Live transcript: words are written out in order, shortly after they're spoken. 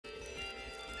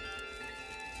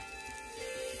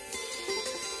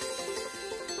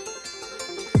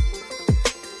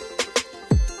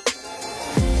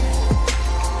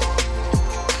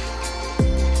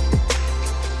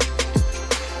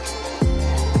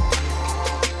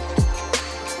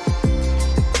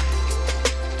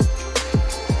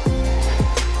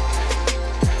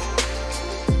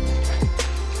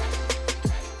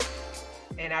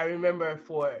remember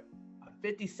for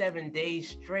 57 days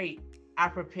straight, I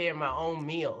prepared my own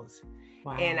meals.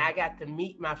 Wow. And I got to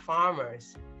meet my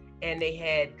farmers, and they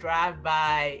had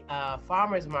drive-by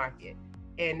farmers market.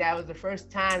 And that was the first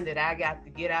time that I got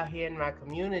to get out here in my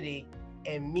community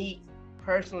and meet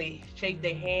personally, shake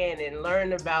their hand and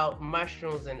learn about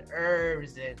mushrooms and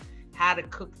herbs and how to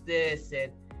cook this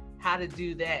and how to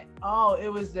do that. Oh,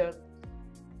 it was the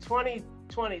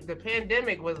 2020, the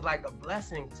pandemic was like a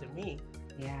blessing to me.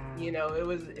 Yeah. You know, it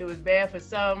was bad for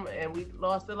some, and we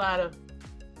lost a lot of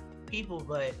people,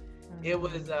 but it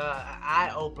was an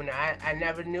eye opener. I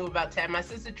never knew about Tabitha. My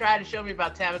sister tried to show me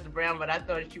about Tabitha Brown, but I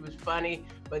thought she was funny.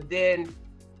 But then,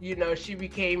 you know, she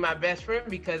became my best friend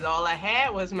because all I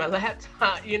had was my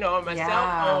laptop, you know, on my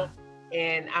cell phone.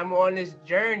 And I'm on this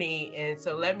journey, and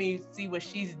so let me see what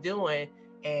she's doing.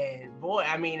 And boy,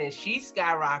 I mean, and she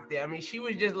skyrocketed. I mean, she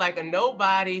was just like a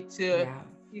nobody to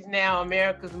she's now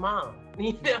America's mom,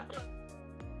 you know?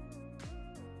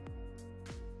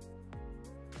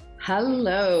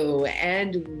 Hello,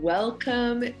 and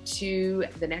welcome to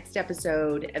the next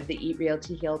episode of the Eat Real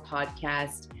to Heal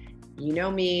podcast. You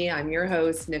know me, I'm your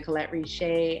host, Nicolette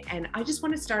Richer, and I just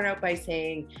want to start out by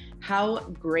saying how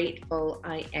grateful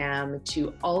I am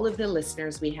to all of the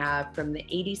listeners we have from the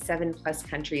 87 plus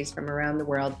countries from around the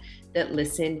world that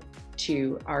listen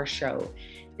to our show.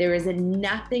 There is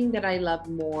nothing that I love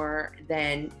more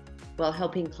than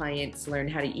helping clients learn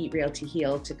how to eat real to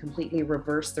heal, to completely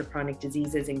reverse their chronic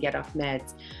diseases and get off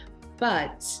meds.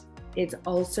 But it's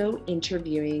also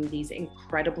interviewing these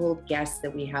incredible guests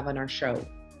that we have on our show.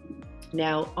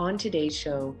 Now, on today's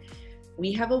show,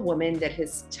 we have a woman that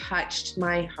has touched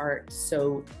my heart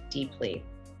so deeply.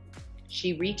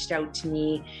 She reached out to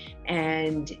me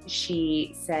and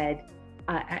she said,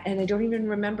 and I don't even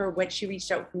remember what she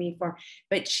reached out for me for,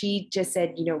 but she just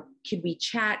said, you know, could we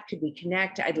chat? Could we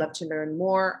connect? I'd love to learn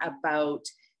more about,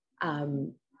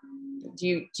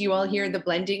 do you all hear the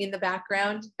blending in the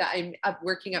background? That I'm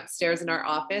working upstairs in our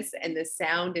office, and the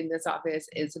sound in this office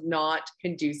is not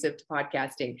conducive to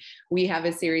podcasting. We have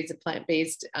a series of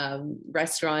plant-based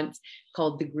restaurants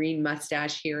called The Green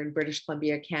Mustache here in British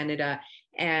Columbia, Canada,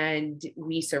 and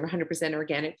we serve 100%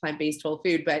 organic plant-based whole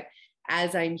food. But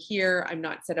as I'm here, I'm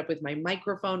not set up with my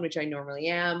microphone, which I normally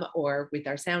am, or with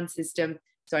our sound system.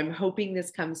 So I'm hoping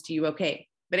this comes to you okay.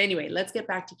 But anyway, let's get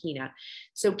back to Kenia.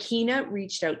 So Kenia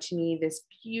reached out to me, this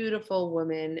beautiful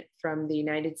woman from the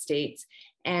United States,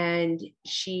 and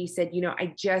she said, you know,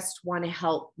 I just want to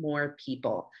help more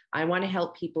people. I want to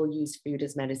help people use food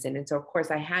as medicine. And so, of course,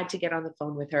 I had to get on the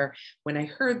phone with her when I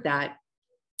heard that.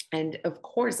 And of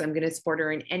course, I'm going to support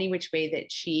her in any which way that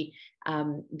she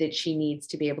needs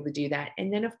to be able to do that.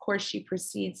 And then, of course, she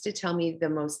proceeds to tell me the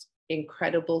most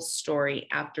incredible story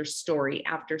after story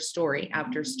after story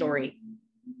after story,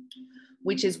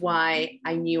 which is why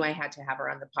I knew I had to have her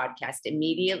on the podcast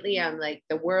immediately. I'm like,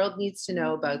 the world needs to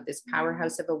know about this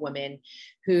powerhouse of a woman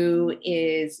who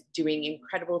is doing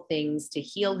incredible things to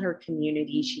heal her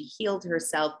community. She healed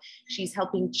herself. She's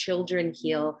helping children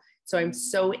heal. So I'm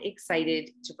so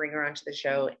excited to bring her onto the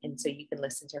show, and so you can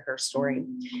listen to her story.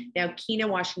 Now, Kenia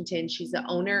Washington, she's the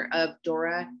owner of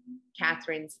Dora,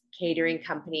 Catherine's catering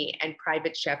company and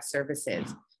private chef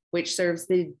services, which serves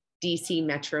the DC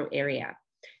metro area.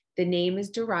 The name is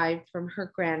derived from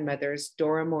her grandmothers,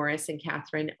 Dora Morris and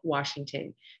Catherine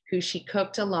Washington, who she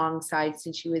cooked alongside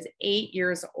since she was 8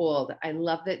 years old. I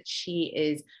love that she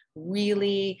is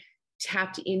really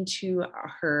tapped into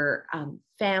her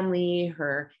family,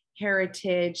 her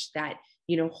heritage, that,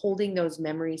 you know, holding those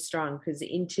memories strong, because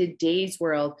in today's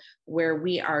world where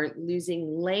we are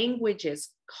losing languages,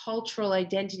 cultural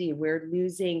identity, we're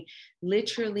losing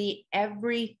literally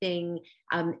everything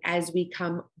as we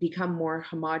become more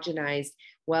homogenized.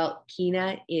 Well,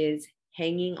 Kenia is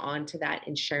hanging on to that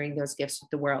and sharing those gifts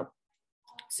with the world.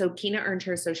 So Kenia earned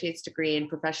her associate's degree in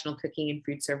professional cooking and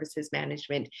food services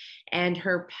management, and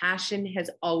her passion has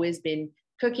always been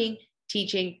cooking,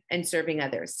 teaching, and serving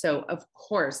others. So of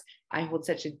course, I hold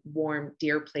such a warm,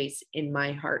 dear place in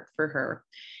my heart for her.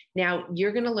 Now,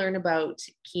 you're going to learn about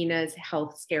Kenia's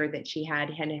health scare that she had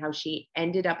and how she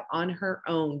ended up on her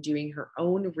own doing her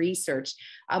own research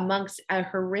amongst a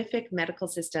horrific medical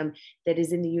system that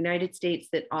is in the United States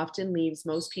that often leaves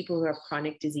most people who have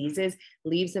chronic diseases,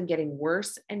 leaves them getting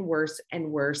worse and worse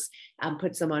and worse,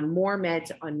 puts them on more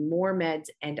meds,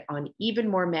 and on even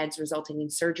more meds, resulting in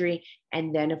surgery,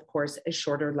 and then, of course, a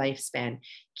shorter lifespan.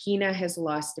 Kenia has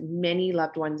lost many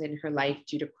loved ones in her life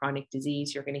due to chronic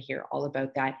disease. You're going to hear all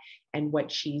about that and what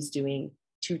she's doing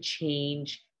to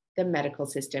change the medical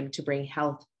system to bring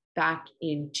health back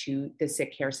into the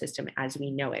sick care system as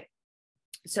we know it.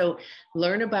 So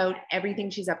learn about everything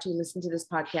she's up to, listen to this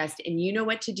podcast, and you know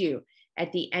what to do.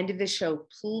 At the end of the show,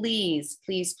 please,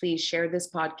 please, please share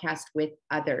this podcast with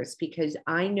others, because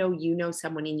I know you know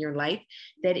someone in your life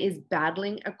that is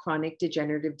battling a chronic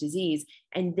degenerative disease,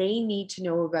 and they need to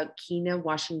know about Kenia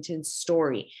Washington's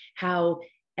story, how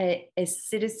a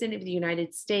citizen of the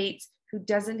United States who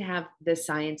doesn't have the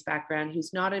science background,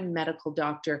 who's not a medical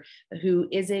doctor, who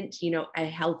isn't, a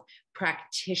health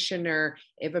practitioner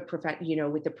of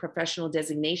with a professional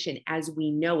designation as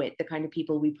we know it, the kind of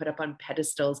people we put up on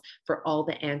pedestals for all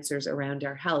the answers around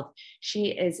our health. She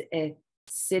is a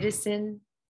citizen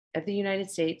of the United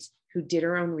States who did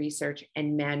her own research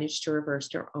and managed to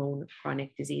reverse her own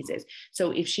chronic diseases.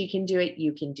 So if she can do it,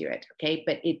 you can do it, okay?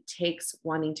 But it takes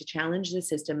wanting to challenge the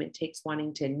system. It takes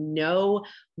wanting to know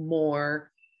more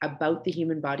about the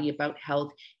human body, about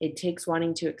health. It takes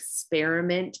wanting to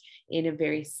experiment in a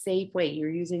very safe way. You're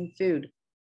using food.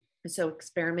 So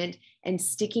experiment and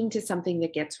sticking to something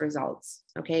that gets results,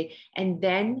 okay? And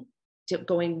then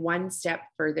going one step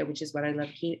further, which is what I love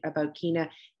about Kenia,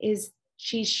 is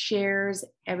she shares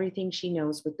everything she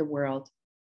knows with the world.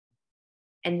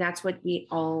 And that's what we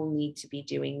all need to be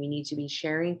doing. We need to be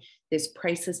sharing this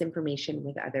priceless information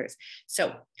with others.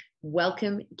 So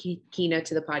welcome, Kenia,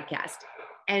 to the podcast.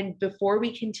 And before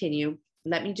we continue,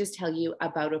 let me just tell you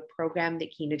about a program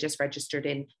that Kenia just registered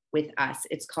in with us.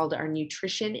 It's called our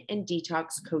Nutrition and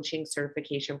Detox Coaching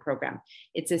Certification Program.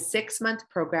 It's a 6-month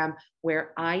program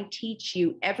where I teach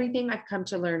you everything I've come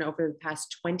to learn over the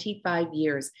past 25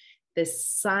 years, the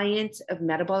science of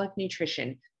metabolic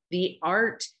nutrition, the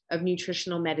art of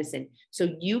nutritional medicine.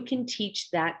 So you can teach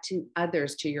that to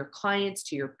others, to your clients,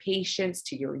 to your patients,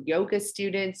 to your yoga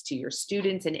students, to your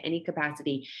students in any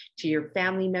capacity, to your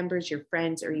family members, your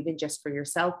friends, or even just for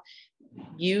yourself.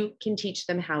 You can teach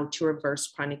them how to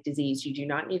reverse chronic disease. You do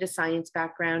not need a science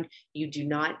background. You do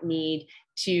not need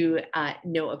to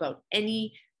know about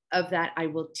any of that. I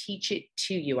will teach it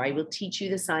to you. I will teach you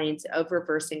the science of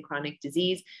reversing chronic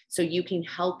disease so you can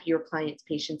help your clients,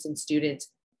 patients, and students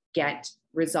get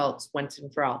results once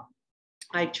and for all.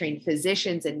 I've trained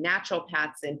physicians and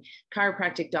naturopaths and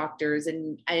chiropractic doctors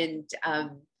and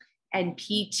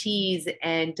PTs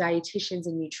and dietitians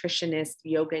and nutritionists,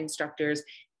 yoga instructors,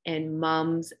 and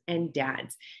moms and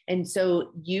dads. And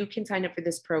so you can sign up for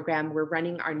this program. We're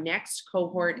running our next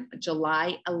cohort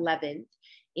July 11th.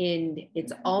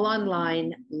 It's all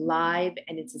online, live,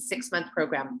 and it's a 6-month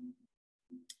program.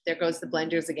 There goes the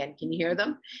blenders again. Can you hear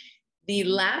them? The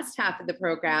last half of the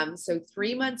program, so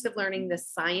 3 months of learning the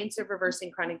science of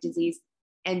reversing chronic disease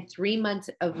and 3 months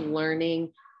of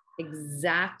learning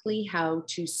exactly how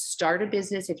to start a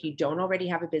business if you don't already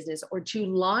have a business, or to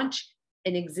launch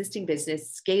an existing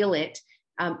business, scale it.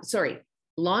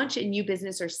 Launch a new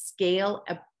business or scale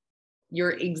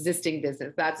your existing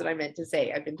business. That's what I meant to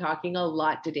say. I've been talking a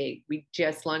lot today. We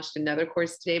just launched another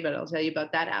course today, but I'll tell you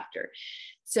about that after.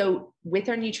 So with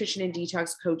our nutrition and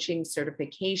detox coaching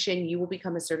certification, you will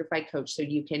become a certified coach so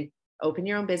you can open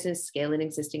your own business, scale an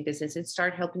existing business, and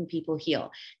start helping people heal.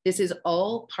 This is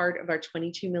all part of our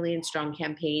 22 million strong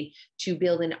campaign to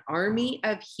build an army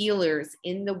of healers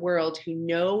in the world who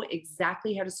know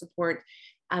exactly how to support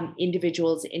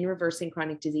individuals in reversing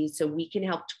chronic disease, so we can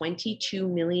help 22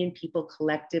 million people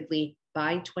collectively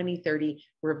by 2030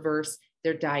 reverse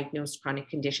their diagnosed chronic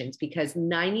conditions, because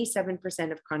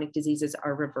 97% of chronic diseases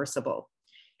are reversible.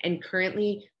 And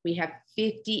currently we have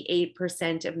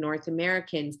 58% of North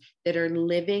Americans that are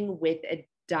living with a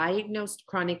diagnosed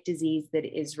chronic disease that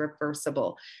is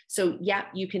reversible. So yeah,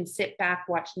 you can sit back,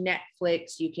 watch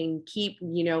Netflix, you can keep,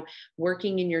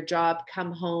 working in your job,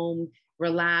 come home,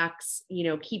 relax,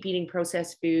 keep eating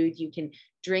processed food. You can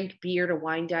drink beer to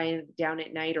wind down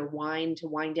at night, or wine to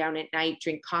wind down at night,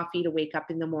 drink coffee to wake up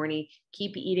in the morning,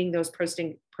 keep eating those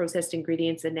processed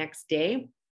ingredients the next day.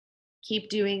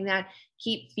 Keep doing that.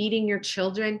 Keep feeding your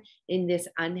children in this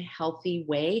unhealthy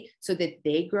way so that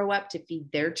they grow up to feed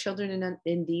their children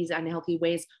in these unhealthy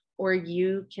ways, or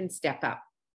you can step up.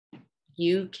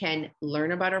 You can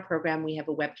learn about our program. We have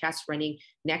a webcast running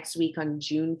next week on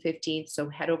June 15th. So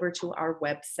head over to our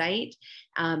website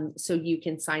so you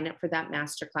can sign up for that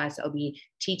masterclass. I'll be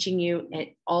teaching you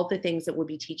all the things that we'll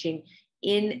be teaching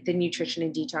in the nutrition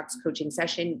and detox coaching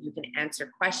session. You can answer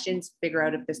questions, figure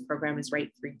out if this program is right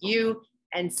for you,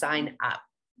 and sign up.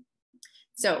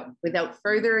 So without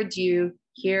further ado,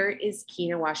 here is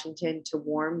Kenia Washington to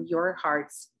warm your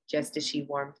hearts just as she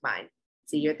warmed mine.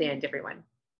 See you at the end, everyone.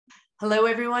 Hello,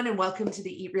 everyone, and welcome to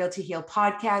the Eat Real to Heal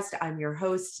podcast. I'm your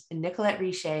host, Nicolette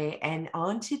Richer, and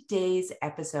on today's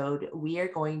episode, we are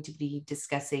going to be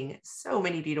discussing so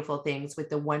many beautiful things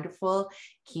with the wonderful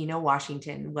Kenia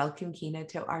Washington. Welcome, Kenia,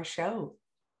 to our show.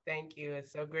 Thank you.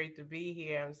 It's so great to be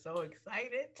here. I'm so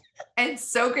excited. And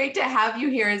so great to have you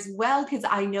here as well, because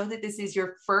I know that this is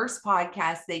your first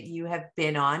podcast that you have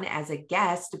been on as a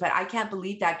guest, but I can't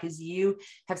believe that because you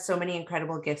have so many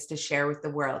incredible gifts to share with the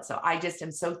world. So I just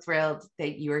am so thrilled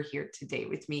that you are here today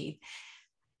with me.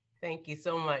 Thank you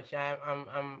so much.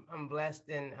 I'm blessed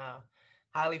and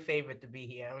highly favored to be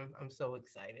here. I'm so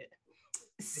excited.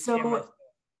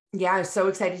 Yeah, I'm so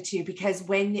excited too, because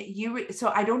so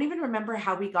I don't even remember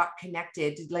how we got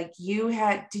connected. Like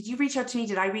did you reach out to me?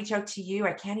 Did I reach out to you?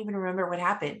 I can't even remember what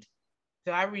happened.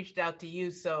 So I reached out to you.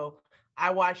 So I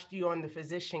watched you on the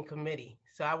physician committee.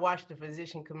 So I watched the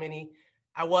physician committee.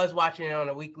 I was watching it on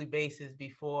a weekly basis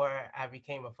before I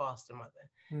became a foster mother.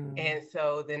 And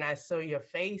so then I saw your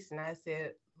face and I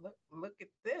said, look at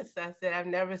this. I said, I've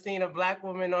never seen a Black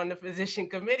woman on the physician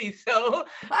committee. So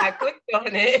I clicked on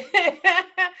it.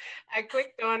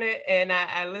 And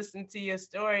I listened to your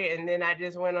story. And then I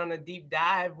just went on a deep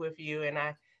dive with you and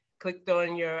I clicked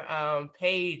on your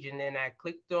page, and then I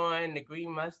clicked on the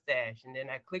green mustache, and then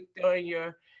I clicked on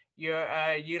your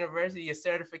university, your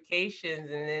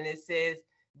certifications. And then it says,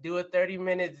 do a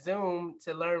 30-minute Zoom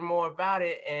to learn more about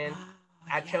it. And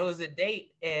I chose a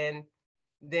date, and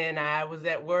then I was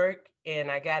at work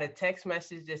and I got a text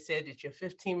message that said that you're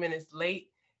 15 minutes late.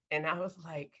 And I was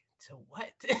like, to what?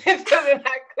 So then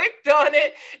I clicked on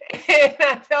it and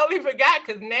I totally forgot,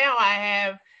 because now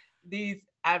I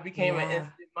became an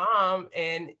instant mom,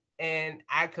 and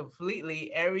I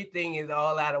completely, everything is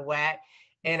all out of whack.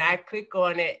 And I click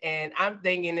on it and I'm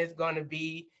thinking it's going to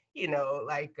be,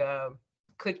 like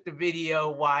click the video,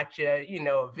 watch a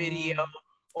video.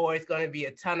 Or it's going to be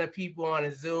a ton of people on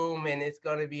a Zoom and it's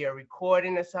going to be a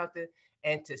recording or something.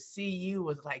 And to see you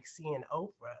was like seeing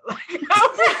Oprah. Like,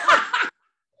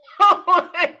 oh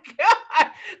my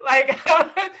God. Like,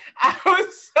 I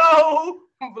was so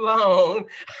blown.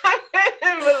 I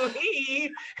couldn't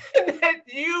believe that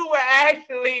you were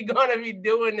actually going to be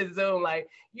doing the Zoom. Like,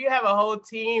 you have a whole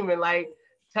team and like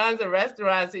tons of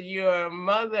restaurants, and you're a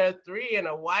mother of 3 and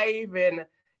a wife and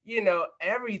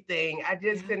everything. I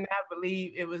just could not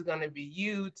believe it was going to be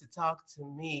you to talk to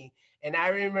me. And I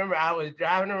remember I was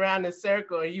driving around the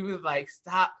circle and you was like,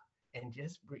 stop and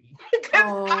just breathe.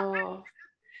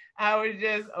 I was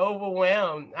just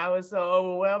overwhelmed. I was so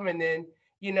overwhelmed. And then,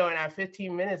 in our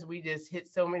 15 minutes, we just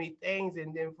hit so many things.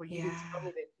 And then for you to tell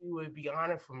me that you would be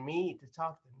honored for me to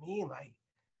talk to me,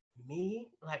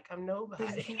 like I'm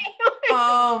nobody.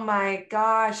 Oh my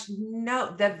gosh.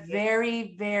 No, the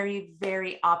very, very,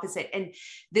 very opposite. And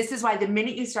this is why the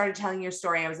minute you started telling your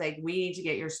story, I was like, we need to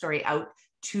get your story out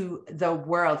to the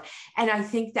world. And I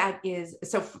think that is,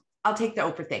 so I'll take the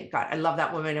Oprah thing. God, I love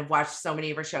that woman. I've watched so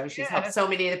many of her shows. She's helped so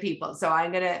many of the people. So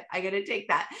I'm going to take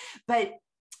that. But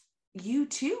you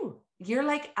too, you're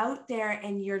like out there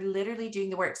and you're literally doing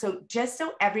the work. So just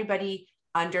so everybody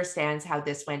understands how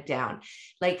this went down,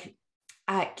 like,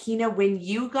 Kenia, when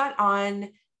you got on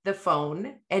the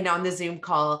phone and on the Zoom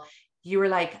call, you were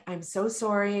like, I'm so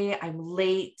sorry, I'm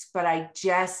late, but I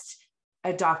just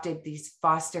adopted these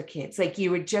foster kids. Like,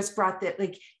 you had just brought that,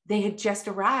 like they had just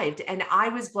arrived. And I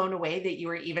was blown away that you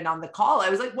were even on the call. I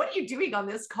was like, what are you doing on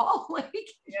this call? Like,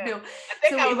 I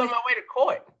think I was on my way to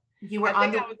court. You were I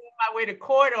was on my way to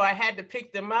court, or I had to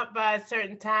pick them up by a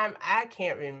certain time. I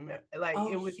can't remember. Like,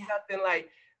 it was something like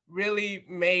really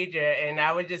major, and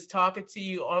I was just talking to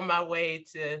you on my way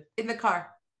to in the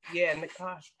car. Yeah, in the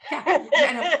car.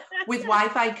 With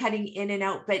Wi-Fi cutting in and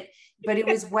out, but it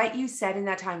was what you said in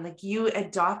that time. Like, you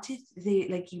adopted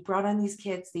you brought on these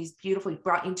kids, these beautiful, you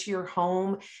brought into your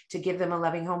home to give them a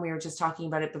loving home. We were just talking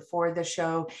about it before the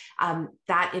show.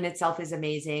 That in itself is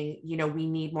amazing. We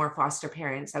need more foster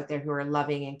parents out there who are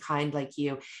loving and kind like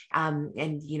you.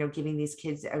 And giving these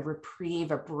kids a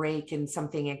reprieve, a break, and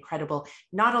something incredible.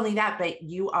 Not only that, but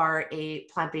you are a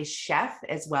plant-based chef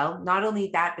as well. Not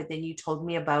only that, but then you told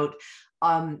me about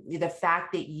the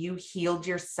fact that you healed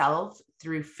yourself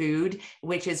through food,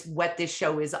 which is what this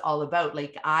show is all about.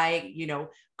 Like, I,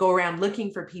 go around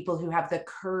looking for people who have the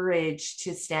courage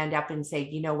to stand up and say,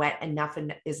 you know what, enough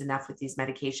is enough with these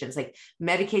medications. Like,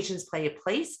 medications play a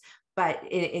place, but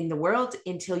in the world,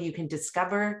 until you can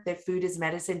discover that food is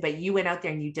medicine. But you went out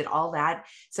there and you did all that.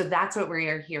 So that's what we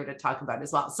are here to talk about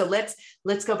as well. So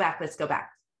let's go back.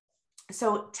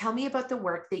 So tell me about the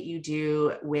work that you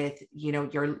do with,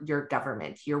 your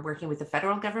government. You're working with the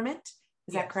federal government.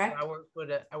 Is that correct? I work for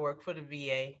the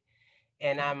VA,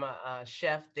 and I'm a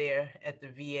chef there at the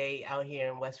VA out here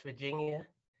in West Virginia.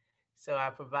 So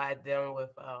I provide them with,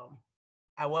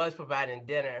 I was providing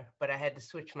dinner, but I had to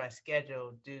switch my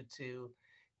schedule due to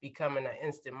becoming an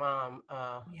instant mom,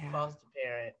 foster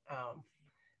parent,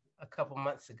 a couple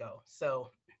months ago.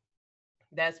 So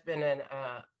that's been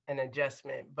an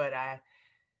adjustment. But I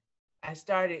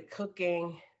started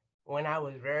cooking when I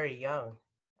was very young.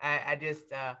 I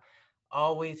just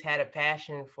always had a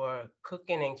passion for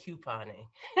cooking and couponing.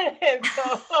 And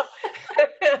so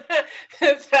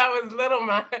since I was little,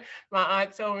 my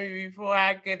aunt told me before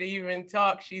I could even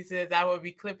talk, she says I would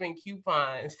be clipping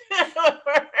coupons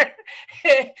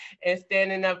and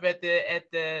standing up at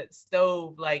the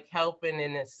stove, like helping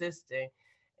and assisting.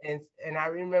 And I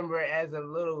remember as a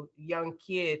little young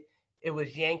kid, it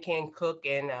was Yankin Cook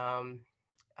and I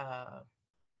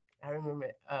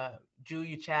remember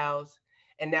Julia Childs,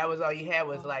 and that was all you had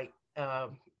was like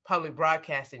public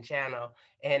broadcasting channel.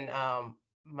 And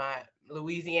my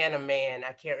Louisiana man,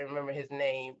 I can't remember his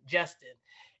name, Justin.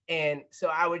 And so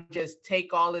I would just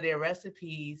take all of their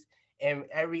recipes, and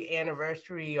every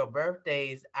anniversary or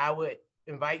birthdays, I would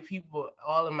invite people,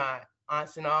 all of my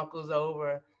aunts and uncles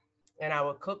over, and I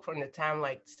would cook from the time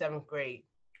like 7th grade.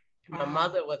 My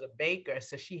mother was a baker,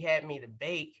 so she had me to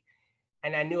bake.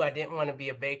 And I knew I didn't want to be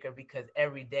a baker because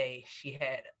every day she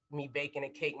had me baking a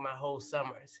cake my whole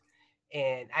summers.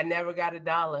 And I never got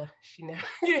 $1. She never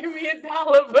gave me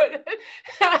 $1, but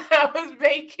I was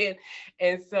baking.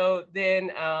 And so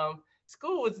then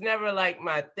school was never like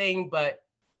my thing. But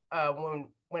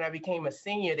when I became a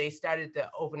senior, they started to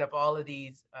open up all of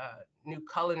these new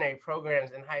culinary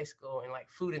programs in high school and like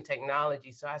food and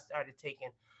technology. So I started taking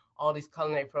all these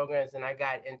culinary programs, and I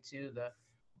got into the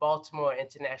Baltimore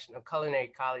International Culinary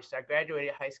College. So I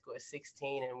graduated high school at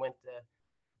 16 and went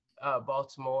to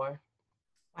Baltimore.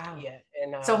 Wow. Yeah.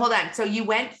 And so hold on. So you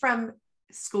went from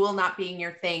school not being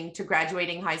your thing to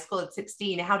graduating high school at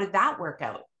 16. How did that work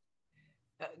out?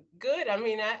 Good. I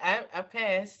mean, I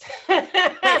passed. But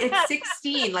it's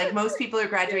 16. Like most people are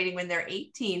graduating when they're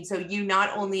 18. So you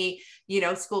not only,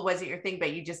 school wasn't your thing,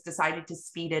 but you just decided to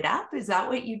speed it up. Is that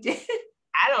what you did?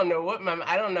 I don't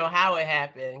know how it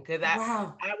happened because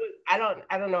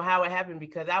I don't know how it happened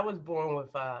because I was born with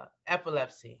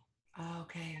epilepsy. Oh,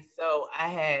 okay. So I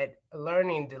had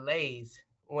learning delays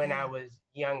when I was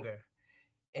younger,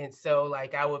 and so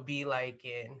like I would be like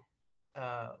in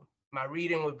my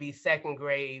reading would be 2nd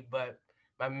grade, but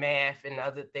my math and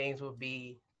other things would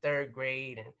be 3rd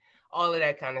grade and all of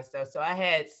that kind of stuff. So I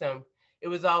had it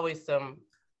was always some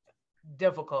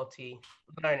difficulty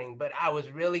learning, but I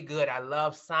was really good. I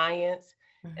loved science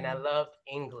and I loved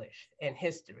English and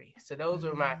history. So those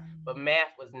were but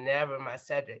math was never my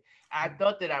subject. I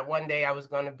thought that one day I was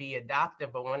going to be a doctor,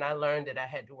 but when I learned that I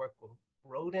had to work with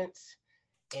rodents,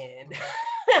 and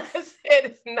I said,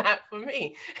 it's not for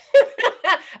me.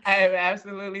 I am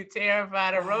absolutely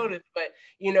terrified of rodents, but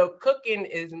cooking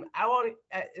is,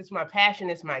 it's my passion.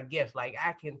 It's my gift. Like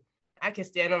I can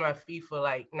stand on my feet for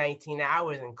like 19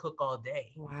 hours and cook all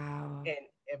day. Wow.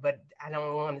 But I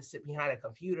don't want to sit behind a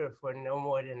computer for no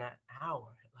more than an hour.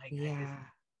 Like,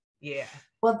 yeah.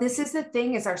 Well, this is the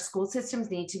thing is our school systems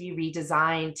need to be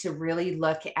redesigned to really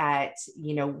look at,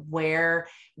 where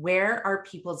are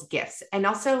people's gifts, and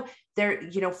also they're,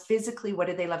 physically, what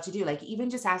do they love to do? Like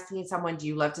even just asking someone, do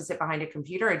you love to sit behind a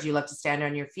computer or do you love to stand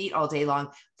on your feet all day long?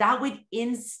 That would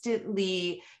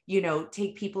instantly,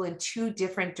 take people in 2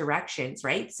 different directions.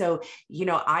 Right. So,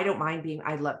 I don't mind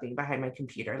I love being behind my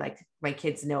computer. Like my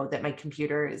kids know that my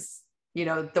computer is,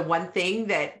 the one thing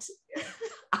that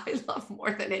I love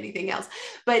more than anything else,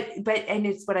 but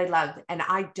it's what I love. And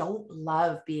I don't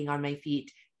love being on my feet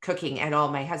cooking at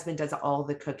all. My husband does all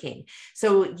the cooking.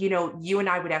 So, you and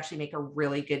I would actually make a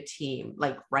really good team,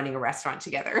 like running a restaurant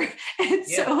together. And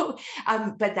so,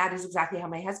 but that is exactly how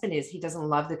my husband is. He doesn't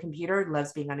love the computer,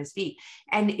 loves being on his feet.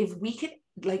 And if we could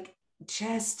like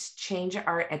just change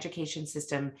our education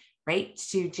system, right,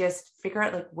 to just figure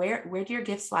out like where do your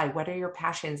gifts lie? What are your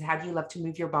passions? How do you love to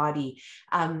move your body?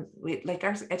 Like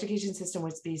our education system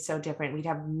would be so different. We'd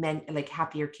have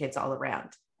happier kids all around,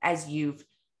 as you've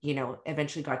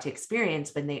eventually got to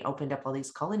experience when they opened up all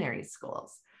these culinary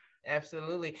schools.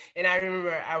 Absolutely. And I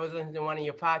remember I was listening to one of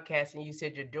your podcasts and you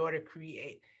said your daughter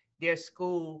create their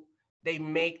school. They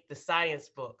make the science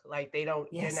book. Like they're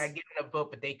not given a book,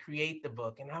 but they create the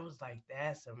book. And I was like,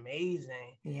 that's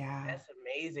amazing. Yeah. That's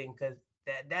amazing. Cause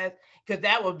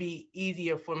that would be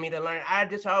easier for me to learn. I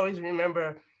just always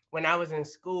remember when I was in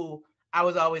school, I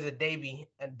was always a day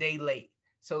late.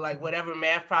 So like whatever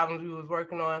math problems we was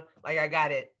working on, like I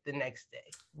got it the next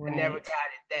day. Right. I never got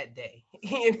it that day.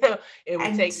 It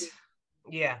would take,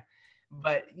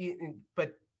 but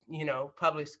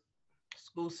public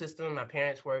school system. My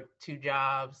parents worked 2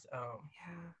 jobs.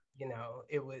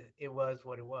 It was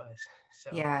what it was. So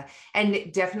Yeah.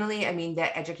 And definitely, I mean,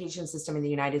 the education system in the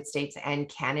United States and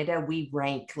Canada, we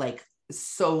rank like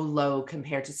so low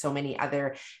compared to so many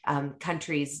other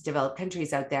countries, developed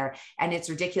countries out there. And it's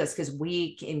ridiculous because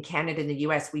we in Canada and the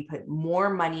US, we put more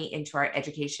money into our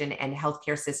education and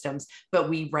healthcare systems, but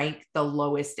we rank the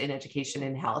lowest in education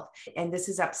and health. And this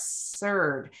is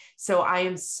absurd. So I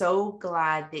am so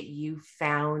glad that you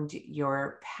found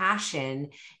your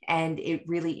passion, and it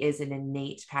really is an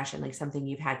innate passion, like something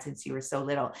you've had since you were so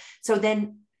little. So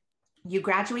then you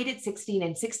graduated 16,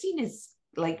 and 16 is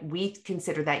like, we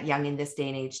consider that young in this day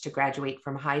and age to graduate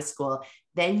from high school.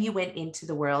 Then you went into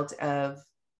the world of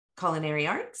culinary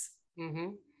arts. Mm-hmm.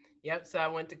 Yep. So I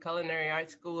went to culinary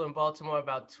arts school in Baltimore,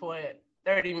 about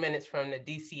 30 minutes from the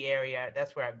DC area.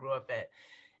 That's where I grew up at.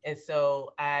 And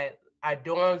so our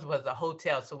dorms was a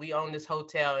hotel. So we owned this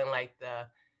hotel, and like the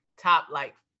top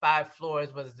like 5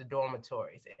 floors was the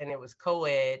dormitories, and it was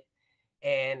co-ed.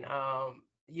 And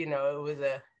it was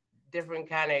a different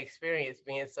kind of experience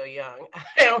being so young.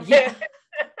 Yeah.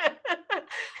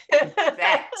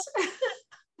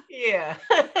 Yeah.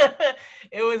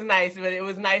 It was nice, but it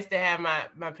was nice to have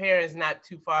my parents not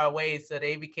too far away, so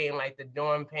they became like the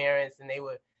dorm parents, and they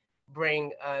would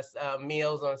bring us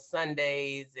meals on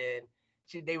Sundays,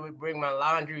 and they would bring my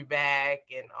laundry back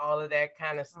and all of that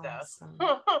kind of stuff. Awesome.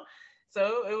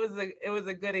 So it was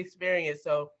a good experience.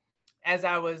 So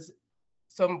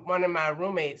one of my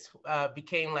roommates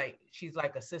became like, she's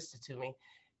like a sister to me.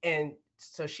 And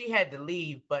so she had to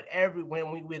leave, but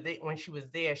when she was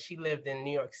there, she lived in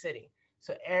New York City.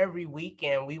 So every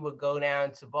weekend we would go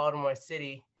down to Baltimore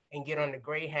City and get on the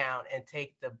Greyhound and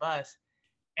take the bus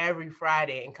every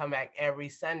Friday and come back every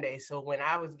Sunday. So when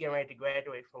I was getting ready to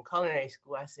graduate from culinary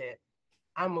school, I said,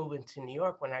 I'm moving to New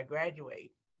York when I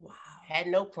graduate. Wow. Had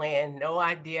no plan, no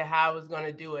idea how I was going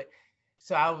to do it.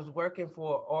 So I was working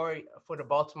for the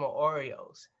Baltimore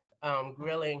Oreos,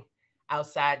 grilling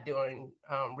outside doing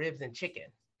ribs and chicken.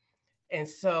 And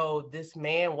so this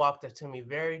man walked up to me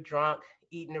very drunk,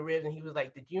 eating the ribs. And he was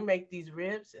like, did you make these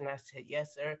ribs? And I said,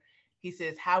 yes, sir. He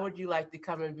says, how would you like to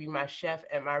come and be my chef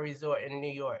at my resort in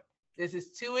New York? This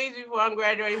is 2 weeks before I'm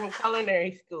graduating from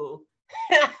culinary school.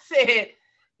 I said,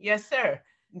 yes, sir.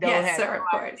 Yes, sir, of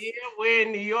course. We're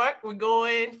in New York, we're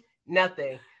going,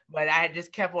 nothing. But I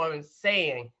just kept on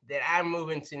saying that I'm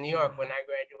moving to New York when I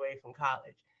graduate from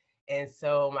college. And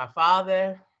so my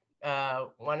father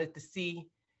wanted to see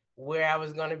where I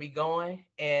was going to be going.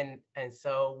 And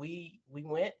so we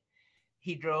went.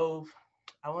 He drove,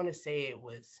 I want to say it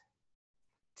was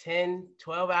 10,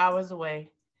 12 hours away.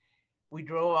 We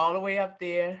drove all the way up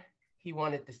there. He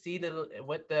wanted to see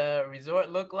what the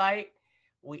resort looked like.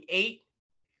 We ate.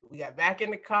 We got back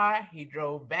in the car. He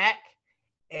drove back,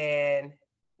 and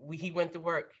he went to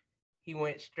work. He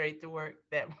went straight to work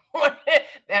that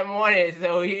morning.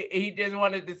 So he just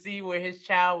wanted to see where his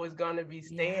child was going to be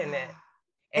staying at.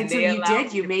 And so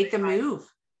you made the move.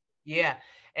 Yeah.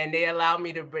 And they allowed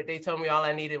me they told me all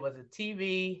I needed was a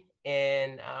TV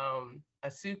and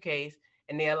a suitcase.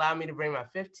 And they allowed me to bring my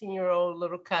 15-year-old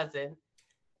little cousin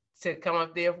to come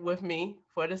up there with me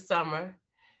for the summer.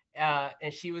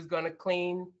 And she was going to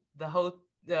clean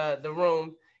the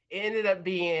room. It ended up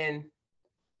being,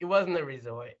 it wasn't a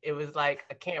resort. It was like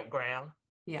a campground.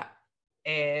 Yeah.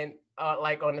 And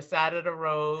like on the side of the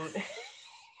road.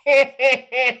 And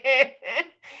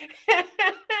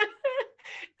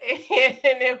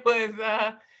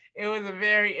it was a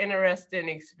very interesting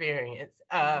experience.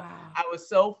 Wow. I was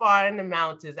so far in the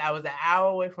mountains. I was an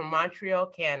hour away from Montreal,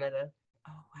 Canada.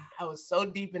 Oh, wow. I was so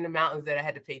deep in the mountains that I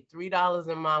had to pay $3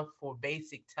 a month for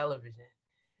basic television.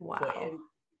 Wow.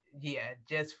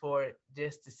 Just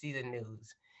to see the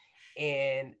news.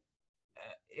 And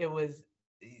it was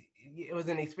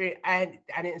an experience. I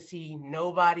didn't see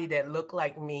nobody that looked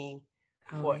like me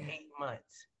for 8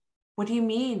 months. What do you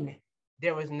mean?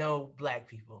 There was no Black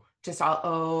people. Just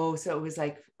all, so it was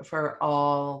like for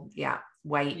all,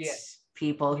 white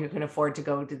people who can afford to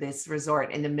go to this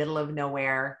resort in the middle of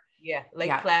nowhere. Yeah,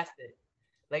 Lake Placid,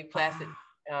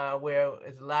 where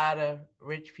there's a lot of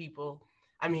rich people.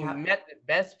 I mean, met the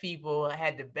best people. I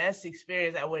had the best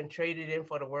experience. I wouldn't trade it in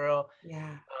for the world.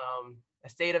 Yeah. I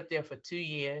stayed up there for 2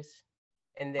 years,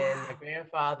 and then my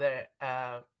grandfather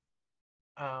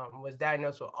was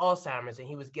diagnosed with Alzheimer's, and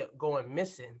he was going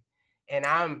missing. And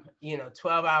I'm,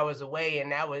 12 hours away,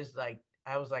 and I was like,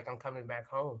 I'm coming back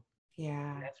home.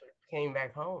 Yeah. And that's what came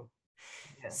back home.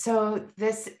 Yeah. So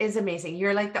this is amazing.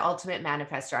 You're like the ultimate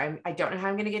manifestor. I don't know how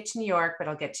I'm going to get to New York, but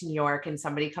I'll get to New York. And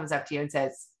somebody comes up to you and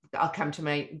says, I'll come to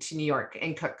New York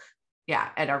and cook. Yeah.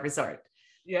 At our resort.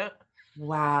 Yeah.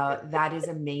 Wow. That is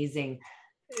amazing.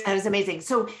 Yeah. That is amazing.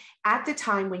 So at the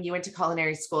time when you went to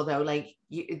culinary school though, like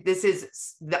this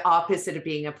is the opposite of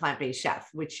being a plant-based chef,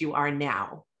 which you are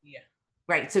now. Yeah.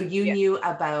 Right. So you Yeah. knew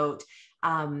about,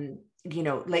 you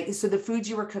know, like, so the foods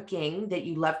you were cooking that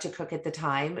you loved to cook at the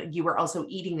time, you were also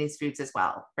eating these foods as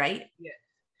well, right? Yeah.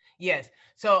 Yes.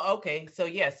 So, okay. So,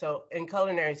 yeah. So in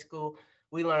culinary school,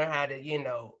 we learn how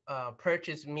to,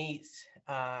 purchase meats,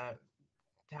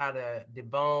 how to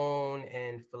debone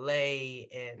and fillet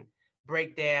and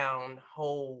break down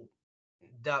whole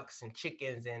ducks and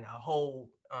chickens and a whole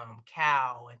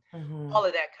cow and all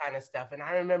of that kind of stuff. And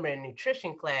I remember in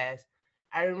nutrition class,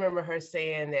 I remember her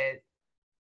saying that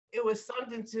it was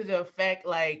something to the effect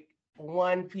like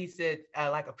one piece of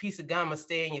like a piece of gum will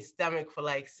stay in your stomach for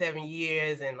like 7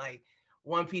 years, and like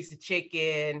one piece of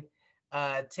chicken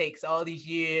takes all these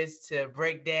years to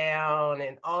break down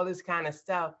and all this kind of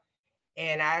stuff.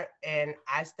 And I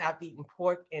stopped eating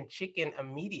pork and chicken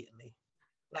immediately,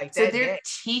 like So that they're day.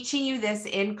 teaching you this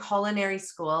in culinary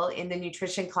school in the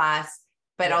nutrition class,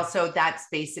 but Yeah. also that's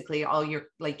basically all you're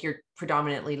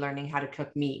predominantly learning how to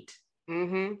cook meat.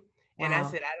 Mm-hmm. And I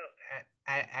Wow. said,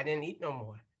 I didn't eat no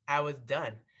more. I was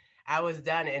done.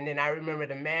 And then I remember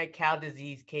the mad cow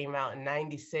disease came out in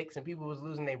 96 and people was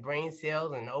losing their brain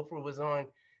cells, and Oprah was on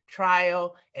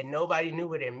trial and nobody knew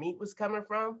where their meat was coming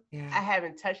from. Yeah. I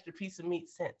haven't touched a piece of meat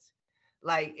since.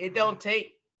 Like I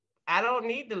don't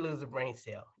need to lose a brain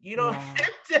cell. You don't have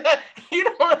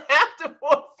to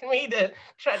force me to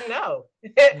try. No.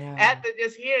 After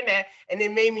just hearing that, and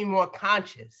it made me more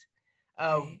conscious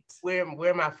of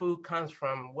where my food comes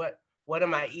from, what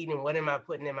am I eating, what am I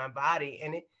putting in my body.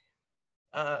 And it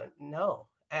no,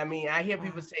 I mean, I hear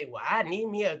people say, well, I need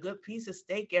me a good piece of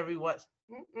steak every once.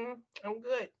 I'm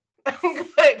good. I'm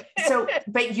good. So,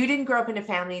 but you didn't grow up in a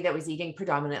family that was eating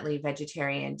predominantly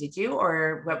vegetarian, did you?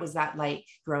 Or what was that like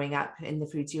growing up in the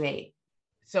foods you ate?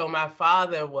 So my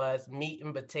father was meat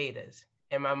and potatoes,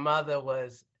 and my mother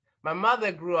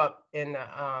grew up in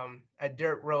a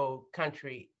dirt road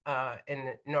country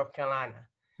in North Carolina.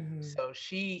 Mm-hmm. So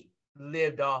she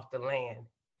lived off the land.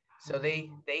 So they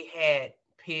had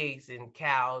pigs and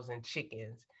cows and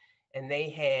chickens, and they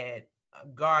had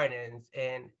gardens,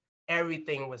 and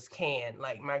everything was canned.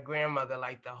 Like my grandmother,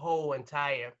 like the whole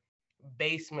entire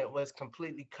basement was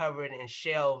completely covered in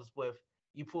shelves with,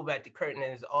 you pull back the curtain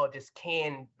and it's all just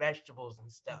canned vegetables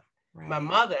and stuff. Right. My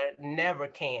mother never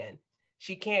canned.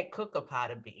 She can't cook a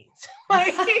pot of beans.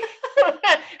 Like,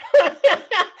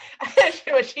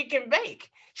 but she can bake.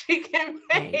 She can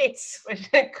bake,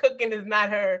 but cooking is not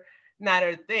her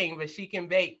thing. But she can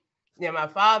bake. Yeah, my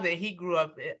father, he grew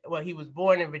up. Well, he was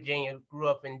born in Virginia, grew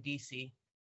up in D.C.,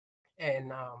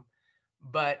 and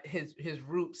but his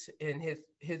roots and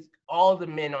his all the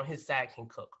men on his side can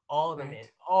cook. All the men,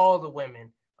 all the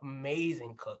women,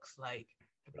 amazing cooks, like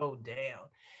throw down.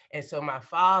 And so my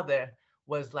father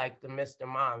was like the Mr.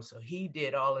 Mom. So he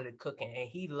did all of the cooking, and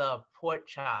he loved pork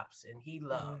chops, and he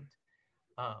loved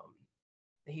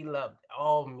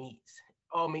all meats.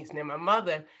 And then my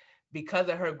mother, because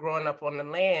of her growing up on the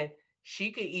land,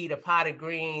 she could eat a pot of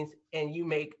greens and you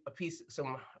make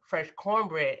some fresh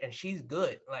cornbread and she's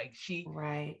good. Like she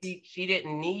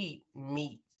didn't need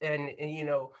meat. And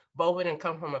both of them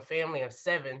come from a family of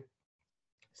 7.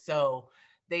 So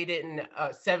they didn't,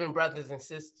 7 brothers and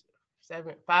sisters,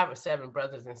 5 or 7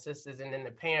 brothers and sisters, and then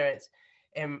the parents.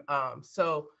 And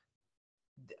so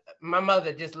my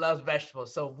mother just loves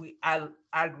vegetables. So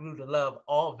I grew to love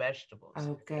all vegetables.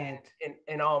 Oh, good.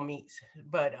 And all meats.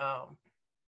 But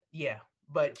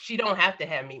but she don't have to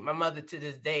have meat. My mother to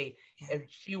this day, if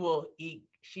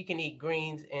she can eat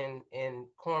greens and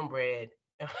cornbread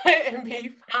and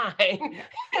be fine.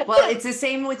 Well, it's the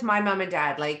same with my mom and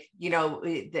dad. Like,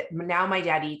 now my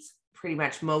dad eats pretty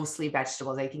much mostly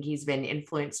vegetables. I think he's been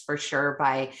influenced for sure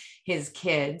by his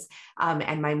kids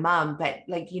and my mom. But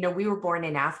we were born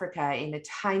in Africa in a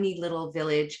tiny little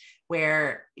village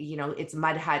where, it's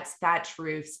mud huts, thatch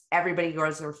roofs, everybody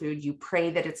grows their food. You pray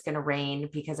that it's going to rain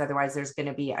because otherwise there's going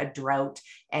to be a drought.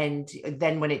 And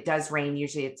then when it does rain,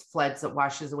 usually it's floods that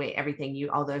washes away everything,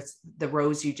 the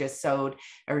rows you just sowed,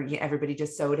 or everybody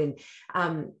just sowed.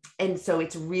 And so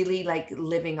it's really like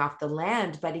living off the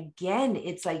land. But again,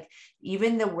 it's like,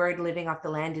 even the word living off the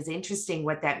land is interesting,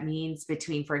 what that means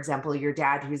between, for example, your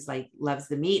dad who's like loves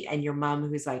the meat and your mom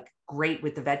who's like great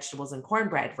with the vegetables and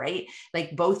cornbread, right?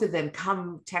 Like both of them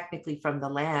come technically from the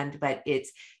land, but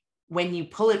it's when you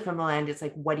pull it from the land, it's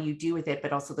like, what do you do with it?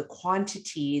 But also the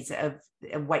quantities of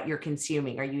what you're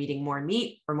consuming. Are you eating more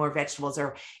meat or more vegetables?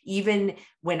 Or even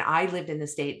when I lived in the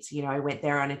States, you know, I went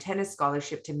there on a tennis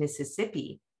scholarship to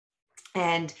Mississippi.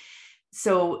 And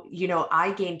so, you know,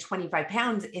 I gained 25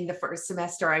 pounds in the first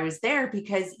semester I was there,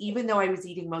 because even though I was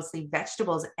eating mostly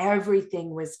vegetables,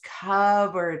 everything was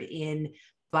covered in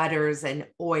butters and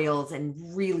oils and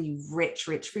really rich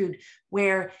food.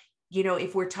 Where, you know,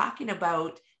 if we're talking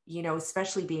about, you know,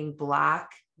 especially being Black,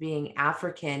 being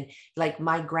African, like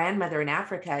my grandmother in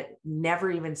Africa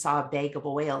never even saw a bag of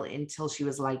oil until she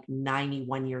was like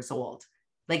 91 years old.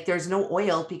 Like there's no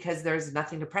oil because there's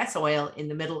nothing to press oil in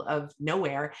the middle of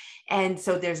nowhere. And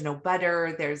so there's no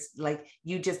butter. There's like,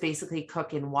 you just basically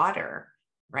cook in water,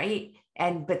 right?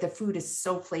 But the food is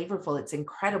so flavorful. It's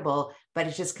incredible, but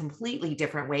it's just completely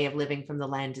different way of living from the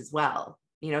land as well.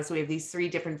 You know, so we have these 3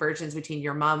 different versions between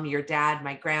your mom, your dad,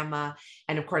 my grandma.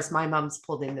 And of course, my mom's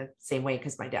pulled in the same way,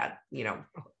 because my dad, you know,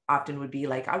 often would be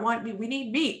like, we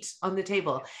need meat on the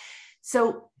table.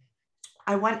 So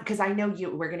I want, because I know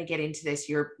we're going to get into this,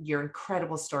 your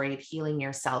incredible story of healing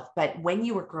yourself. But when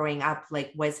you were growing up,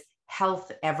 like, was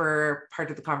health ever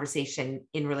part of the conversation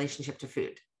in relationship to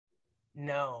food?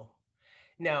 No.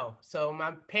 So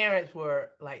my parents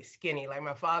were like skinny. Like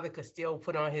my father could still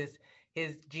put on his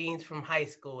jeans from high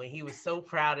school, and he was so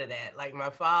proud of that. Like my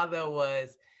father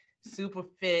was super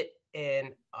fit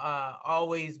and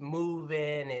always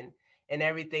moving and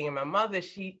everything. And my mother,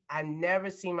 I never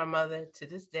seen my mother to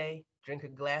this day drink a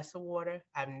glass of water.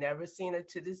 I've never seen her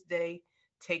to this day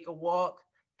take a walk,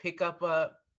 pick up a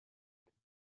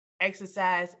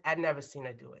exercise. I've never seen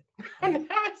her do it. I've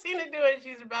never seen her do it.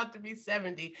 She's about to be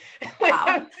 70.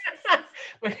 Wow.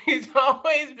 But she's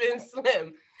always been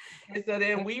slim. And so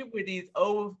then we were these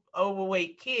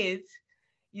overweight kids,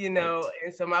 you know,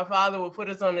 and so my father would put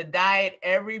us on a diet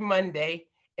every Monday,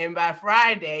 and by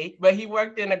Friday, but he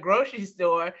worked in a grocery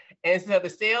store, and so the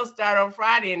sales start on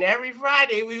Friday, and every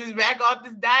Friday we was back off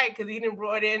this diet because he done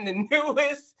brought in the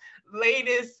newest,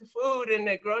 latest food in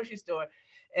the grocery store.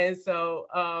 And so,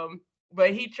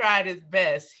 but he tried his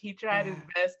best. He tried his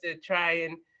best to try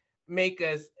and make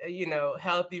us, you know,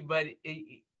 healthy, but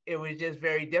it was just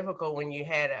very difficult when you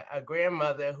had a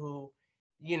grandmother who,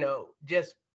 you know,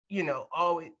 just, you know,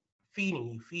 always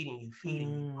feeding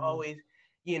you, always,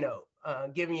 you know,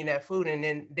 giving you that food. And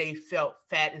then they felt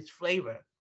fat is flavor.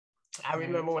 I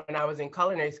remember when I was in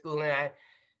culinary school, and I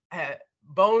had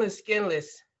boneless,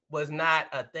 skinless was not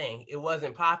a thing. It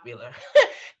wasn't popular.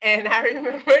 And I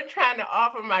remember trying to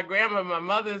offer my grandma, my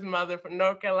mother's mother from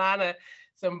North Carolina,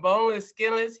 some boneless,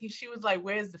 skinless. She was like,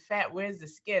 "Where's the fat? Where's the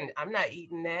skin? I'm not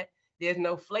eating that. There's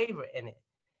no flavor in it,"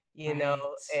 you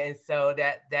know. And so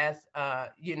that's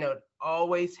you know,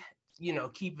 always, you know,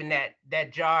 keeping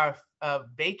that jar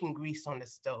of bacon grease on the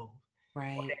stove,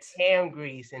 or that ham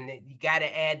grease, and then you got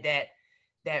to add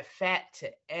that fat to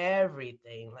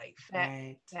everything. Like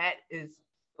fat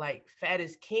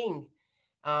is king.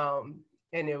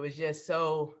 And it was just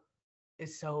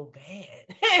it's so bad.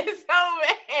 It's so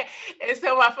bad. And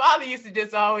so my father used to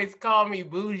just always call me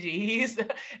bougie. He used to,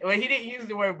 well, he didn't use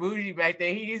the word bougie back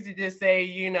then. He used to just say,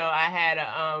 you know, I had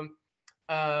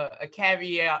a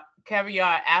caviar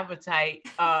appetite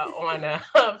on a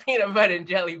peanut butter and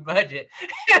jelly budget.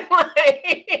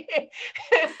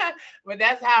 But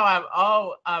that's how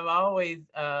I've always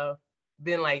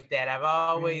been like that. I've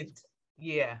always,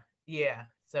 yeah.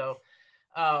 So,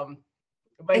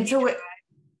 but and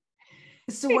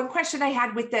so one question I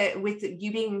had with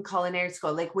you being in culinary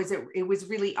school, like, it was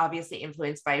really obviously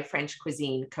influenced by French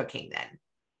cuisine cooking then?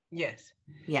 Yes.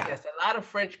 Yeah. Yes, a lot of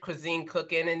French cuisine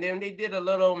cooking, and then they did a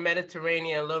little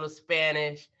Mediterranean, a little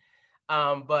Spanish,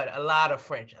 but a lot of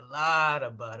French, a lot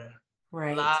of butter,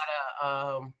 right,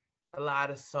 a lot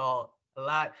of salt, a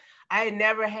lot. I had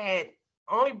never had.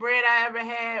 Only bread I ever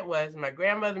had was my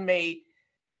grandmother made.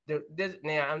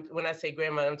 When I say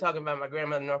grandmother, I'm talking about my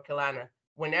grandmother in North Carolina.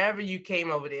 Whenever you came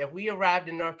over there, if we arrived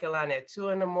in North Carolina at 2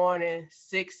 a.m,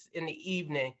 6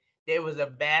 p.m, there was a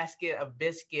basket of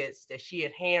biscuits that she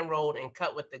had hand rolled and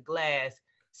cut with the glass,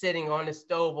 sitting on the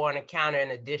stove or on the counter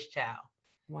in a dish towel.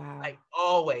 Wow. Like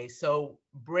always. So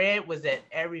bread was at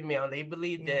every meal. They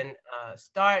believed in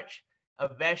starch, a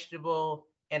vegetable,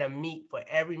 and a meat for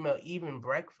every meal, even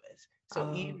breakfast.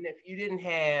 So even if you didn't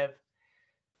have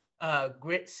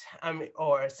grits,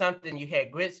 or something, you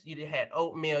had grits, you had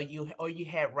oatmeal, you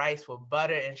had rice with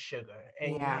butter and sugar,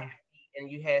 and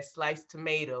you had sliced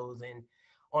tomatoes and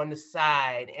on the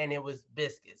side, and it was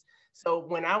biscuits. So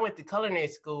when I went to culinary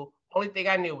school, only thing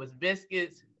I knew was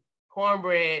biscuits,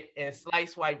 cornbread, and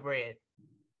sliced white bread.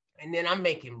 And then I'm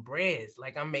making breads,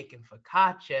 like I'm making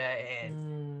focaccia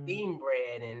and steamed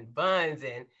bread and buns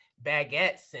and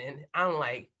baguettes, and I'm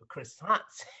like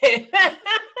croissants.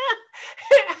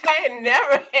 I had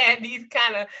never had these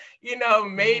kind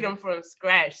of, made them from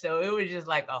scratch. So it was just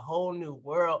like a whole new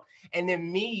world. And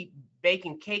then me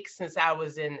baking cakes since I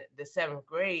was in the 7th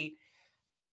grade,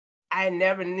 I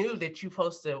never knew that you're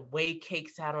supposed to weigh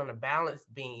cakes out on a balance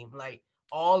beam. Like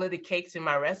all of the cakes in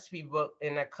my recipe book,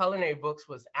 in the culinary books,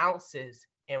 was ounces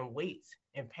and weights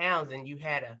and pounds, and you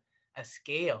had a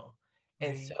scale.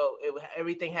 And Right. so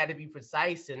everything had to be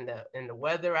precise, in the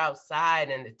weather outside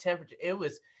and the temperature.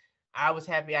 I was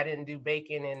happy I didn't do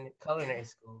baking in culinary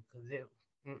school, because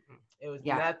it was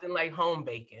Yeah. nothing like home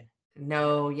baking.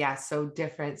 No, yeah, so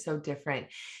different, so different.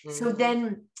 So Mhm.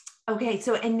 then, okay,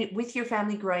 so and with your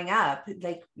family growing up,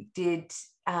 like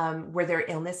were there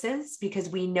illnesses? Because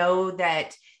we know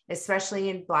that especially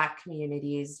in Black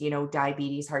communities,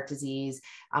 diabetes, heart disease,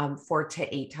 4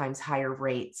 to 8 times higher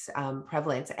rates,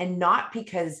 prevalence, and not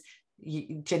because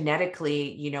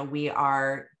genetically, we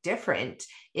are different.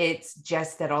 It's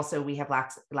just that also we have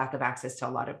lack of access to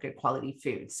a lot of good quality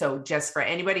food. So just for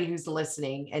anybody who's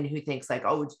listening and who thinks like,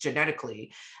 oh, it's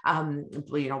genetically,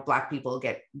 Black people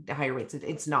get higher rates.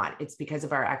 It's not. It's because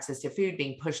of our access to food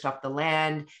being pushed off the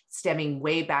land, stemming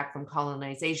way back from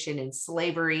colonization and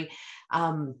slavery.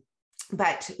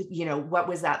 But what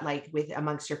was that like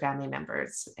amongst your family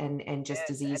members and just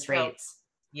disease rates?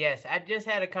 Yes, I just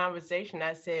had a conversation.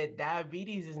 I said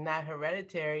diabetes is not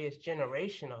hereditary, it's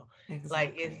generational.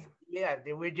 Exactly. Like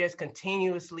we're just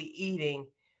continuously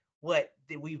eating what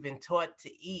we've been taught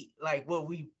to eat, like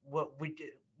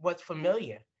what's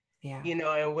familiar. Yeah.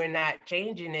 And we're not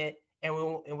changing it, and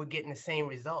we're getting the same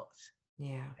results.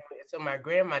 Yeah. So my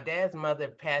dad's mother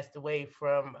passed away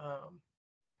from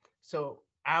so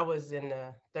I was in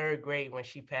the 3rd grade when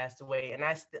she passed away, and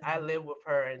I lived with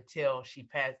her until she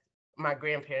passed. My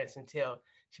grandparents until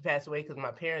she passed away, because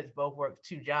my parents both worked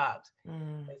 2 jobs,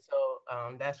 and so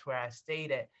that's where I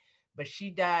stayed at. But she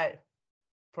died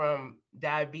from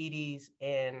diabetes,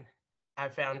 and I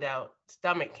found out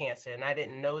stomach cancer, and I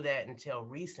didn't know that until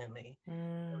recently. It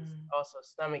was also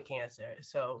stomach cancer.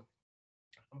 So,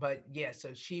 but yeah,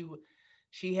 so she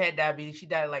had diabetes. She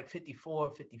died at like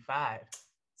 54, 55.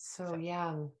 So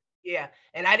young. Yeah,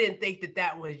 and I didn't think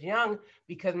that was young,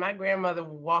 because my grandmother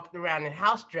walked around in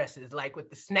house dresses, like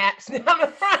with the snaps down the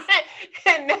front.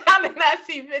 And now that I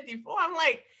see 54, I'm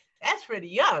like, that's pretty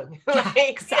young. Yeah, Like,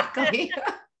 exactly.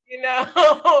 Yeah.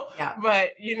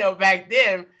 But back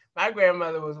then, my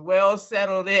grandmother was well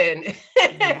settled in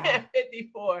at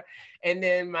 54. And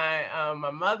then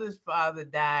my mother's father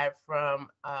died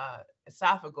from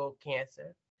esophageal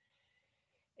cancer.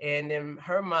 And then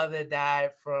her mother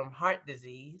died from heart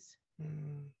disease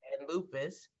and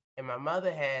lupus. And my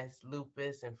mother has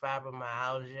lupus and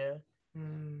fibromyalgia.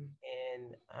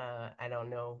 And I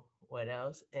don't know what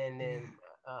else. And then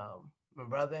my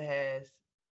brother has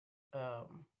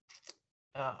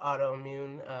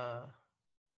autoimmune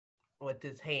with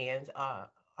his hands,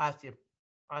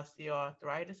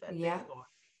 osteoarthritis, I think, or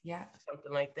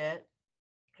something like that.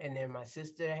 And then my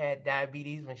sister had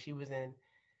diabetes when she was in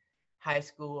high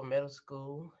school or middle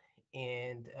school,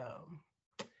 and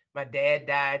my dad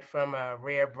died from a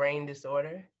rare brain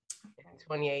disorder in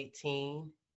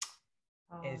 2018.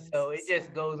 And so it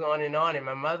just goes on and on. And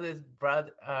my mother's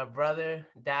brother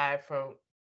died from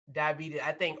diabetes.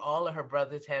 I think all of her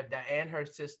brothers have and her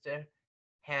sister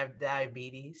have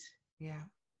diabetes. Yeah.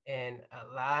 And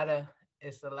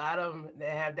it's a lot of them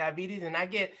that have diabetes. And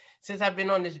since I've been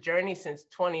on this journey since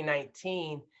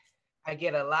 2019, I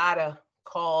get a lot of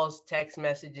calls, text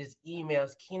messages,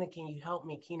 emails. Kenia, can you help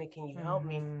me? Kenia, can you help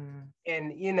me?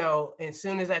 And as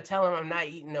soon as I tell them I'm not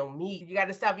eating no meat, you got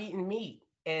to stop eating meat,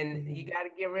 and you got to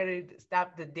get ready to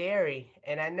stop the dairy.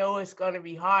 And I know it's going to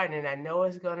be hard, and I know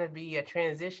it's going to be a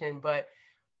transition, but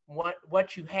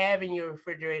what you have in your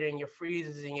refrigerator and your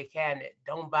freezers and your cabinet,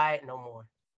 don't buy it no more.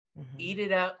 Eat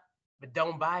it up, but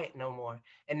don't buy it no more.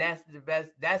 And that's the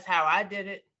best. That's how I did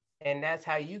it, and that's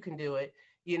how you can do it.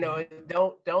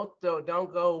 Don't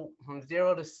go from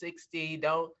 0 to 60.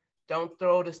 Don't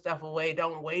throw the stuff away.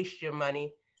 Don't waste your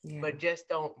money, but just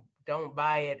don't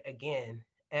buy it again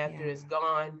after it's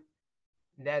gone.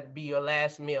 That'd be your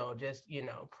last meal. Just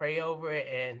pray over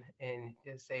it and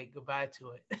just say goodbye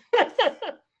to it.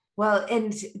 Well,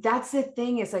 and that's the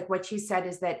thing, is like what you said,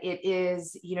 is that it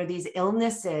is, these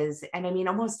illnesses. And I mean,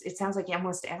 it sounds like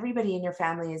almost everybody in your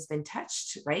family has been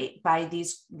touched, right, by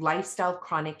these lifestyle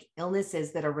chronic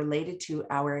illnesses that are related to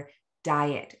our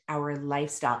diet, our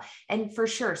lifestyle. And for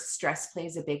sure, stress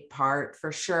plays a big part.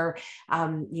 For sure,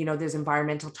 there's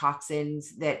environmental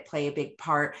toxins that play a big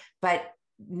part, but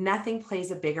nothing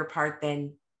plays a bigger part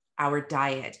than our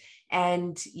diet.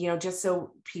 And, just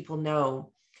so people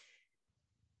know,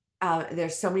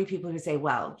 there's so many people who say,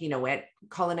 well, what,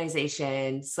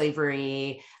 colonization,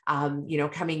 slavery,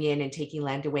 coming in and taking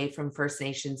land away from First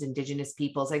Nations, Indigenous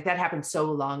peoples, like that happened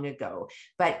so long ago,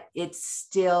 but it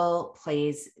still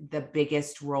plays the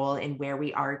biggest role in where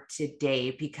we are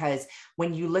today. Because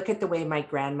when you look at the way my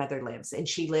grandmother lives, and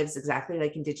she lives exactly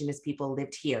like Indigenous people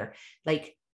lived here,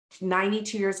 like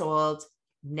 92 years old,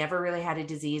 never really had a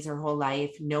disease her whole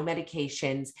life, no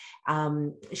medications.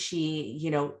 She,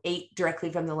 ate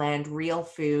directly from the land, real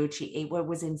food. She ate what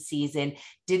was in season,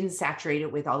 didn't saturate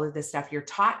it with all of the stuff you're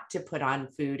taught to put on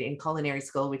food in culinary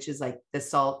school, which is like the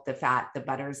salt, the fat, the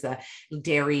butters, the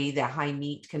dairy, the high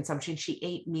meat consumption. She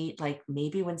ate meat like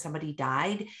maybe when somebody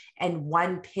died, and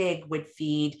one pig would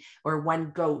feed, or one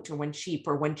goat or one sheep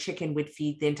or one chicken would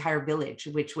feed the entire village,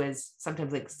 which was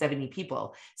sometimes like 70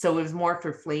 people. So it was more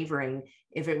for flavoring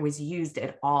if it was used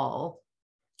at all,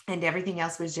 and everything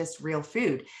else was just real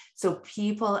food. So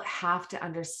people have to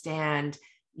understand,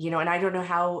 and I don't know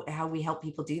how we help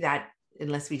people do that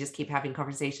unless we just keep having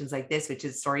conversations like this, which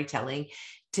is storytelling,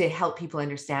 to help people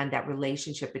understand that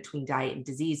relationship between diet and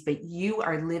disease. But you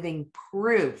are living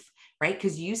proof, right?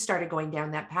 Because you started going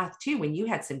down that path too when you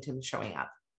had symptoms showing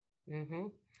up. Mm-hmm.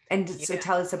 And Yeah. so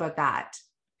tell us about that.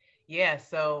 Yeah.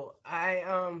 So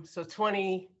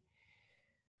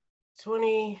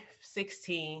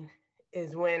 2016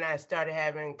 is when I started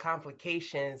having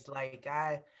complications. Like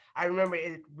I remember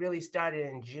it really started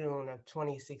in June of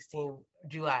 2016,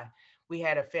 July. We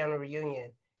had a family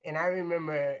reunion. And I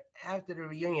remember after the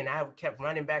reunion, I kept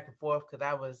running back and forth because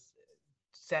I was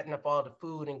setting up all the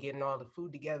food and getting all the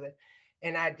food together.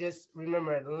 And I just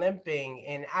remember limping,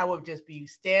 and I would just be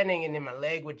standing and then my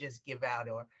leg would just give out,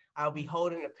 or I'll be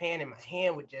holding the pan and my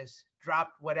hand would just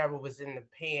drop whatever was in the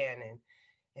pan.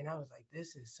 And I was like,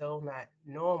 this is so not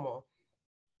normal.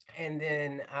 And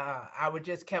then I would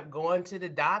just kept going to the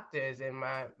doctors, and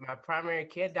my primary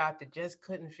care doctor just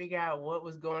couldn't figure out what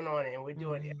was going on. And we're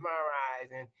doing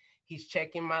MRIs, and he's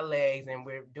checking my legs, and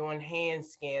we're doing hand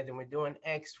scans, and we're doing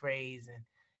x-rays, and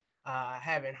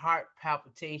having heart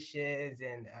palpitations,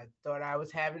 and I thought I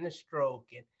was having a stroke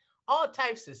and all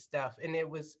types of stuff. And it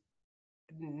was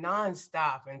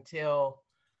nonstop until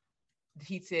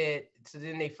he said, so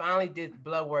then they finally did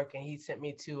blood work, and he sent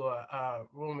me to a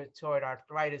rheumatoid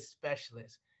arthritis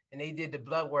specialist, and they did the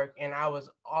blood work, and I was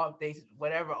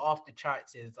whatever off the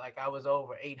charts is, like I was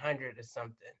over 800 or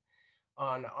something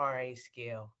on the RA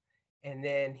scale. And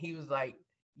then he was like,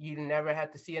 you never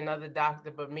have to see another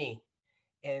doctor but me.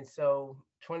 And so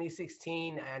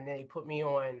 2016, and then he put me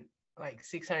on like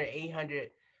 600, 800,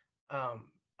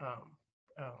 um, um,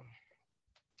 um,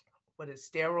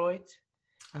 steroids.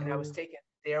 And I was taking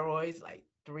steroids like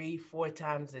 3-4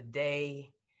 times a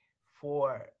day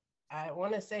for, I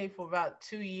want to say, for about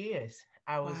 2 years.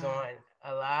 I was on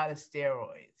a lot of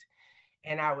steroids,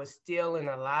 and I was still in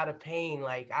a lot of pain.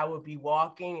 Like I would be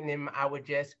walking, and then I would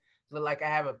just look like I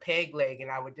have a peg leg,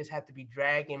 and I would just have to be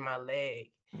dragging my leg.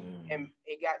 And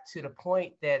it got to the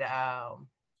point that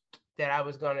that I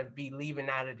was going to be leaving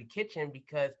out of the kitchen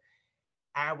because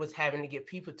I was having to get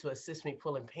people to assist me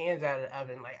pulling pans out of the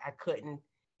oven. Like I couldn't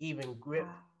even grip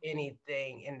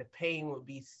anything, and the pain would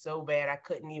be so bad I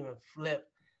couldn't even flip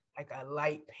like a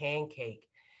light pancake.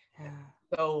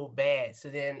 So bad. So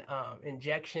then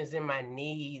injections in my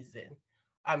knees,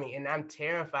 and I'm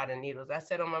terrified of needles. I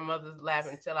sat on my mother's lap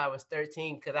until I was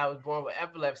 13 because I was born with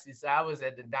epilepsy. So I was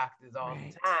at the doctor's all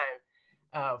the time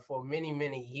for many,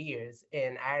 many years.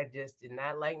 And I just did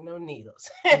not like no needles.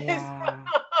 But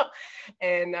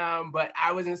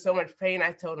I was in so much pain,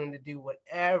 I told him to do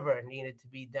whatever needed to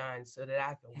be done so that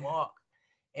I could walk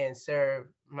and serve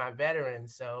my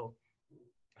veterans. So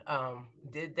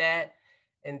did that.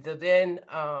 And so then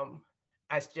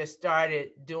I just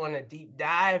started doing a deep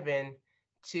dive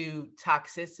into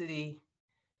toxicity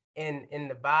in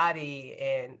the body,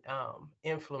 and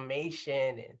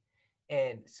inflammation,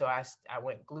 and so I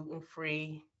went gluten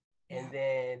free, and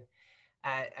then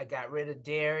I got rid of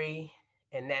dairy,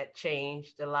 and that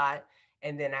changed a lot.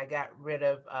 And then I got rid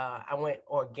of I went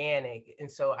organic,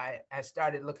 and so I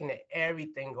started looking at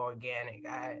everything organic.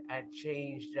 I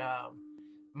changed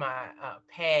my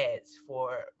pads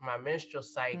for my menstrual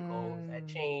cycles. I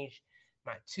changed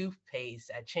my toothpaste.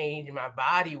 I changed my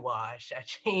body wash.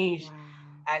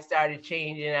 I started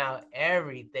changing out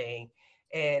everything.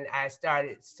 And I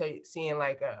started seeing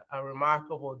like a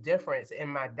remarkable difference. And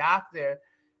my doctor,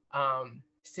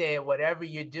 said, whatever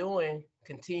you're doing,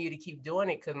 continue to keep doing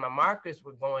it, because my markers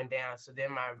were going down. So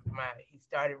then he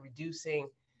started reducing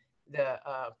the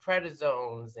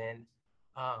prednisones,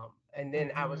 and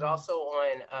then I was also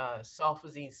on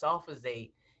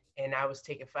sulfazine, and I was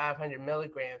taking 500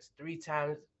 milligrams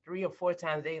 3 or 4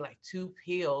 times a day, like 2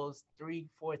 pills,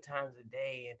 3-4 times a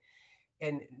day,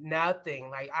 and nothing.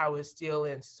 Like, I was still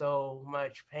in so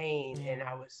much pain, and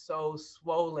I was so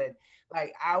swollen.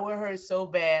 Like, I would hurt so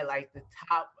bad, like the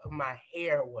top of my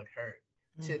hair would hurt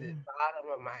to the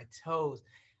bottom of my toes.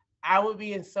 I would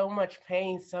be in so much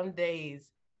pain some days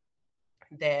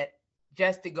that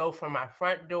just to go from my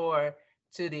front door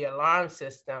to the alarm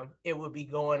system, it would be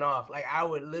going off. Like, I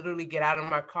would literally get out of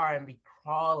my car and be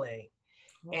crawling.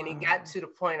 Wow. And it got to the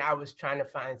point I was trying to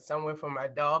find somewhere for my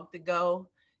dog to go,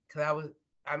 because I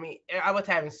was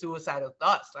having suicidal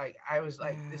thoughts. Like, I was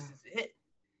like, this is it.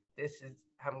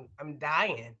 I'm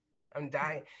dying.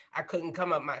 I couldn't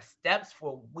come up my steps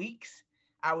for weeks.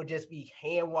 I would just be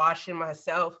hand washing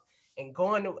myself and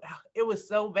it was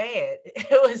so bad.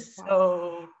 It was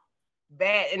so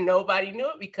bad, and nobody knew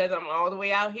it because I'm all the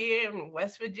way out here in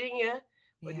West Virginia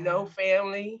with no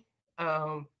family.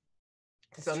 So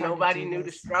nobody knew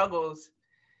the struggles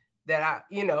that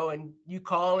and you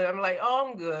call and I'm like, oh,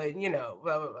 I'm good,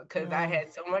 because I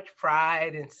had so much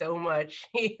pride and so much,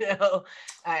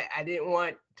 I didn't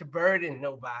want to burden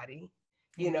nobody,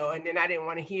 and then I didn't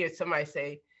want to hear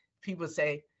people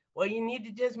say, well, you need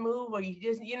to just move, or you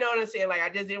just, you know what I'm saying? Like, I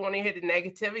just didn't want to hear the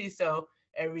negativity. So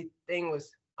everything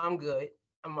was, I'm good.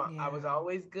 I was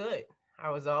always good.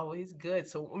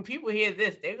 So when people hear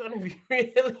this, they're going to be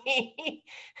really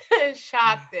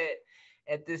shocked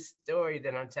at this story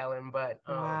that I'm telling. But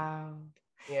wow.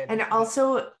 Yeah. And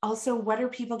also, what are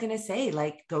people going to say?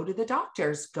 Like, go to the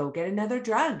doctors, go get another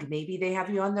drug. Maybe they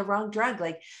have you on the wrong drug.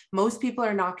 Like, most people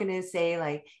are not going to say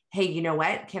like, hey, you know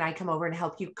what? Can I come over and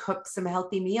help you cook some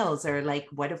healthy meals? Or like,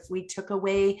 what if we took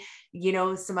away,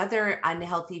 some other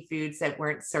unhealthy foods that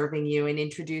weren't serving you and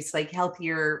introduce like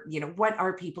healthier, what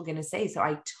are people going to say? So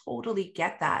I totally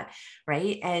get that.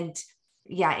 Right. And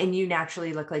yeah. And you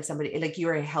naturally look like somebody, like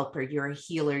you're a helper, you're a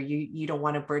healer. You don't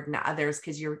want to burden others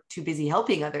because you're too busy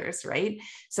helping others. Right.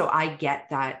 So I get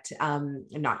that,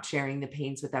 not sharing the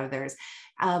pains with others.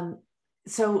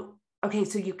 Okay.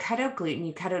 So you cut out gluten,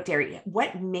 you cut out dairy.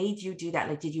 What made you do that?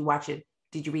 Like, did you watch it?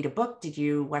 Did you read a book? Did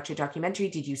you watch a documentary?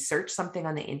 Did you search something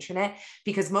on the internet?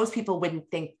 Because most people wouldn't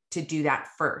think to do that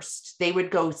first. They would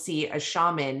go see a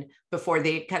shaman before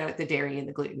they cut out the dairy and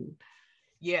the gluten.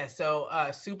 Yeah, so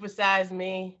Supersize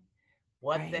Me,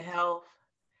 What the Health,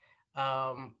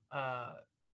 all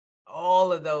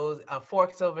of those,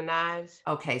 Forks Over Knives.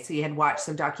 Okay, so you had watched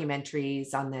some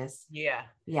documentaries on this. Yeah.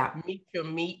 Meet Your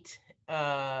Meat.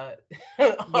 Yeah,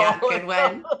 good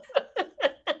one.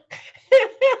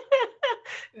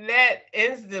 That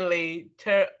instantly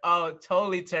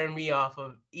totally turned me off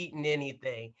of eating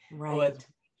anything. Right. Was Meet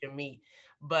Your Meat.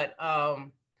 But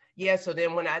yeah, so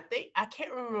then when I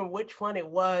can't remember which one it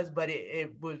was, but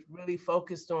it was really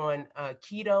focused on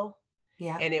keto.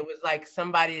 Yeah. And it was like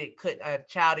a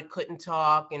child that couldn't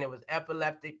talk, and it was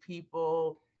epileptic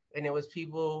people, and it was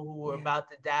people who were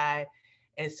about to die.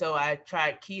 And so I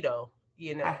tried keto,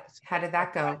 How did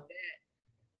that go?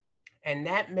 And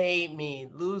that made me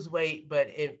lose weight, but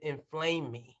it inflamed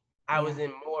me. I was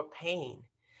in more pain.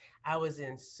 I was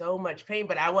in so much pain,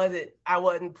 but I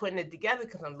wasn't putting it together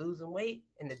because I'm losing weight,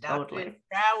 and the doctor didn't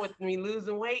try with me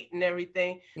losing weight and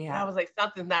everything. Yeah. And I was like,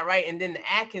 something's not right. And then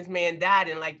the Atkins man died,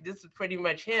 and like, this is pretty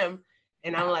much him.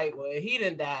 And I'm like, well, he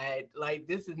done died. Like,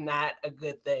 this is not a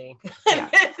good thing. Yeah.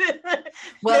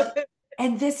 Well,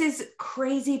 and this is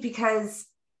crazy because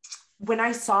when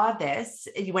I saw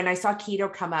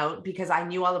keto come out, because I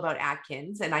knew all about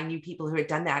Atkins and I knew people who had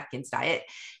done the Atkins diet.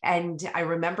 And I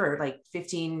remember like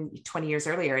 15, 20 years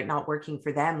earlier, it not working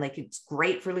for them. Like, it's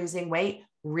great for losing weight,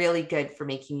 really good for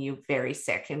making you very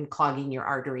sick and clogging your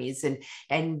arteries.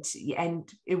 And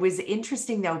it was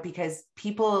interesting though, because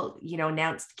people,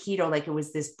 announced keto like it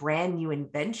was this brand new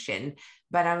invention.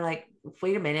 But I'm like,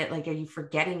 wait a minute, like, are you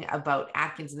forgetting about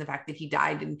Atkins and the fact that he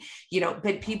died? And,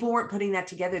 but people weren't putting that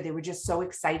together. They were just so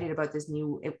excited about this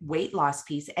new weight loss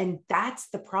piece. And that's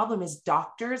the problem, is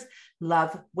doctors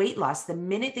love weight loss. The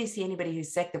minute they see anybody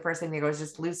who's sick, the first thing they go is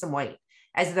just lose some weight.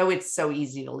 As though it's so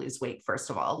easy to lose weight. First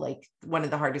of all, like, one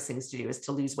of the hardest things to do is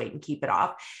to lose weight and keep it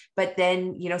off. But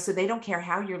then, so they don't care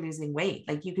how you're losing weight.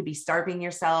 Like, you could be starving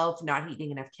yourself, not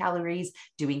eating enough calories,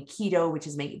 doing keto,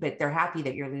 but they're happy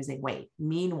that you're losing weight.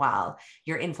 Meanwhile,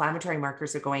 your inflammatory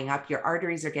markers are going up, your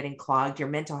arteries are getting clogged, your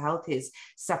mental health is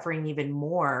suffering even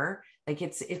more. Like,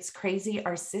 it's crazy.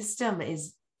 Our system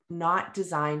is not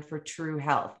designed for true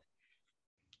health.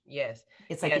 Yes.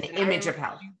 It's like yes. an image of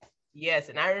health. Yes.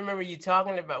 And I remember you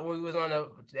talking about when we was on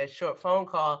that short phone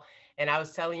call, and I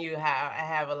was telling you how I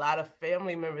have a lot of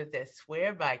family members that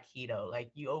swear by keto.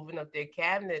 Like you open up their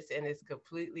cabinets and it's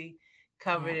completely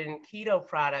covered in keto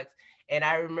products. And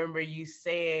I remember you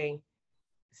saying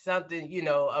something, you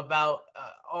know, about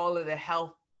all of the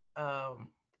health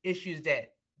issues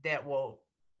that will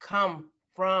come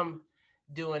from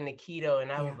doing the keto.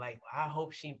 And I was like, I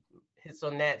hope she hits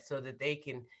on that so that they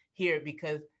can hear it,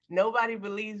 because nobody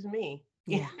believes me.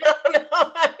 Yeah.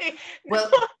 Nobody.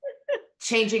 Well,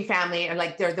 changing family are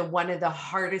like, they're one of the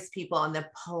hardest people on the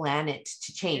planet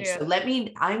to change. So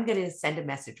I'm going to send a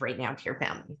message right now to your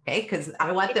family. Okay. Cause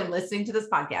I want them listening to this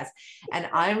podcast, and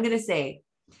I'm going to say,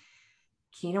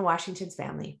 Kenia Washington's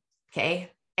family.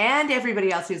 Okay. And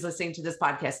everybody else who's listening to this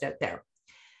podcast out there.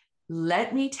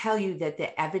 Let me tell you that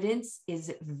the evidence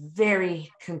is very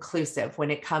conclusive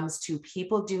when it comes to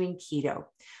people doing keto.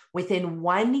 Within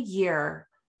 1 year,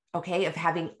 okay, of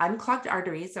having unclogged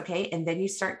arteries, okay, and then you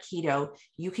start keto,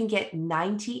 you can get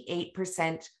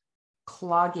 98%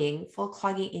 full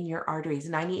clogging in your arteries,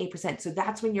 98%. So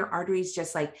that's when your arteries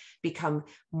just like become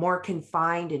more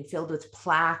confined and filled with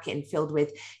plaque and filled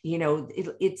with, you know,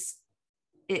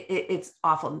 it's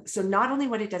awful. So not only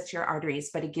what it does to your arteries,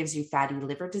 but it gives you fatty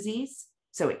liver disease.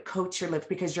 So it coats your liver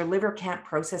because your liver can't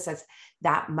process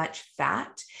that much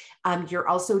fat. You're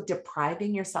also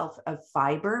depriving yourself of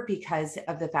fiber because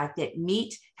of the fact that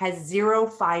meat has zero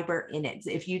fiber in it.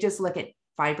 If you just look at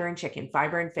fiber in chicken,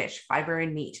 fiber in fish, fiber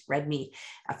in meat, red meat,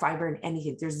 fiber in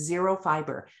anything, there's zero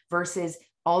fiber versus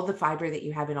all the fiber that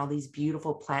you have in all these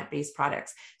beautiful plant-based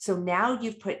products. So now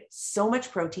you've put so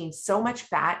much protein, so much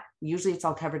fat, usually it's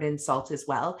all covered in salt as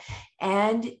well,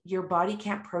 and your body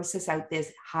can't process out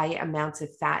this high amounts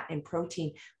of fat and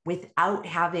protein without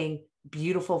having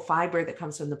beautiful fiber that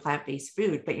comes from the plant-based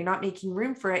food. But you're not making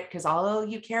room for it because all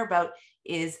you care about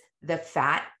is the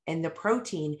fat and the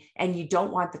protein, and you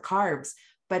don't want the carbs.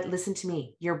 But listen to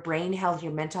me, your brain health,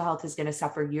 your mental health is going to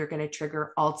suffer. You're going to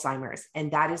trigger Alzheimer's.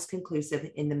 And that is conclusive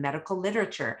in the medical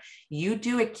literature. You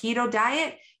do a keto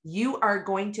diet, you are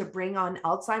going to bring on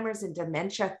Alzheimer's and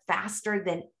dementia faster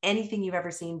than anything you've ever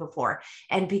seen before.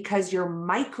 And because your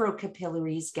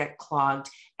microcapillaries get clogged,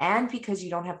 and because you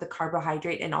don't have the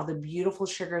carbohydrate and all the beautiful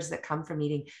sugars that come from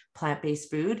eating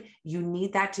plant-based food, you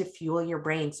need that to fuel your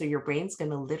brain. So your brain's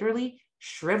going to literally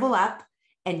shrivel up,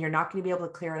 and you're not going to be able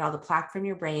to clear out all the plaque from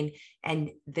your brain. And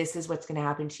this is what's going to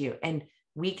happen to you. And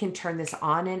we can turn this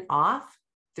on and off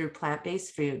through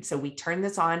plant-based food. So we turn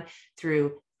this on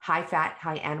through high fat,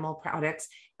 high animal products,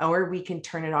 or we can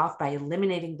turn it off by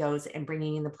eliminating those and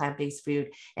bringing in the plant-based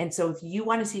food. And so if you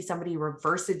want to see somebody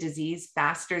reverse a disease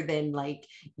faster than like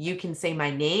you can say my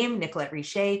name, Nicolette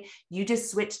Richer, you just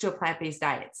switch to a plant-based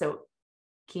diet. So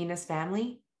Kenia's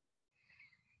family,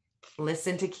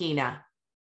 listen to Kenia.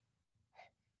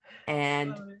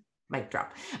 And mic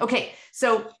drop. Okay.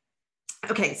 So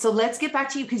let's get back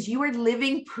to you, because you are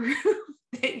living proof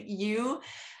that you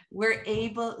were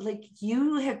able, like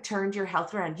you have turned your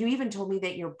health around. You even told me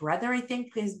that your brother, I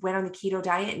think, went on the keto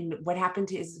diet, and what happened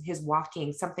to his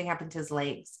walking? Something happened to his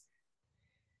legs.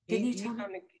 Didn't you tell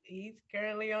me? He's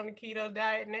currently on the keto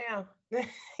diet now.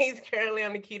 He's currently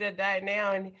on the keto diet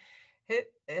now, and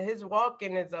his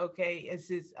walking is okay. It's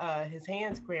his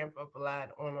hands cramp up a lot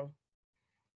on him.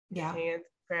 His hands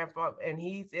cramp up, and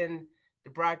he's in the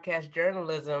broadcast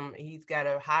journalism. He's got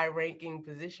a high-ranking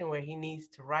position where he needs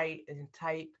to write and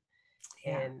type,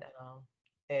 and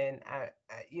I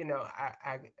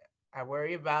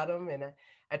worry about him, and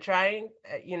I try,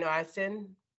 I send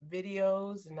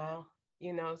videos, and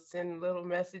I'll send little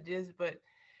messages, but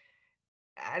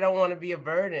I don't want to be a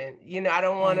burden. I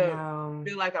don't want to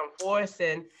feel like I'm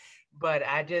forcing, but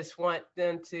I just want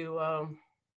them to.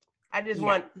 I just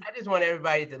want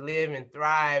everybody to live and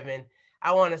thrive, and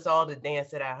I want us all to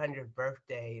dance at our 100th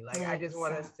birthday. Like I just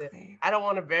want us to. I don't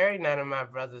want to bury none of my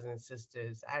brothers and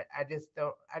sisters. I just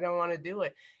don't. I don't want to do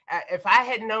it. If I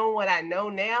had known what I know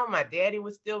now, my daddy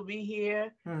would still be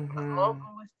here. Mm-hmm. My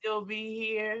uncle would still be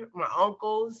here. My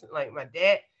uncles, like my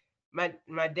dad,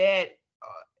 my dad.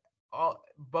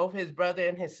 Both his brother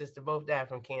and his sister both died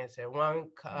from cancer. One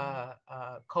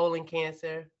colon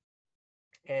cancer.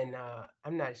 And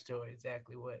I'm not sure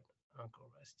exactly what Uncle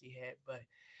Rusty had, but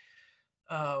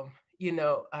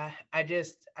I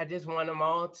just want them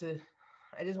all to.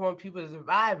 I just want people to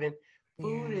survive, and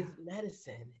food is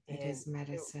medicine. It is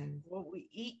medicine. What we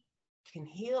eat can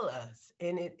heal us,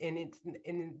 and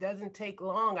it doesn't take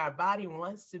long. Our body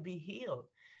wants to be healed.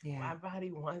 Yeah. My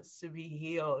body wants to be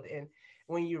healed, and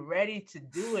when you're ready to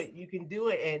do it, you can do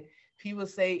it. And people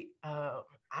say,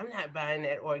 I'm not buying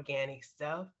that organic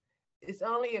stuff. It's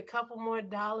only a couple more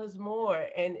dollars more,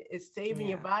 and it's saving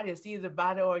your body. It's either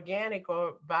buy the organic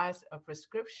or buy a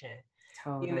prescription,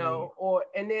 Totally.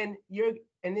 and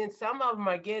then some of them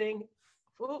are getting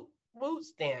food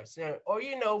stamps, or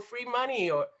free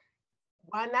money, or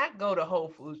why not go to Whole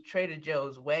Foods, Trader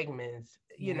Joe's, Wegmans,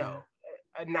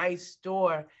 a nice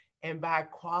store, and buy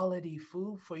quality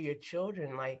food for your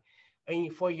children,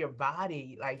 for your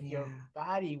body, your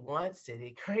body wants it,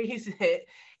 it craves it.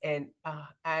 And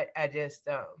I just,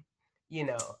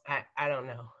 I don't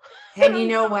know. And you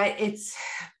know what? It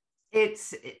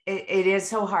is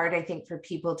so hard, I think, for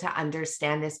people to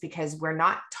understand this, because we're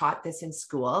not taught this in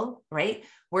school, right?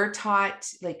 We're taught,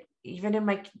 like, even in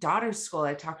my daughter's school,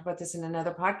 I talked about this in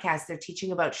another podcast, they're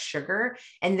teaching about sugar,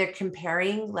 and they're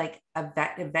comparing like a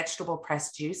vegetable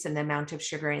pressed juice and the amount of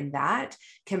sugar in that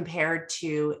compared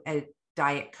to a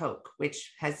Diet Coke,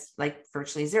 which has like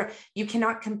virtually zero. You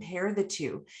cannot compare the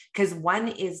two, because one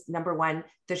is, number one,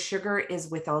 the sugar is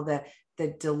with all the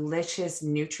delicious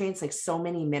nutrients, like so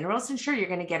many minerals. And sure, you're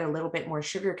going to get a little bit more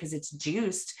sugar because it's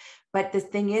juiced. But the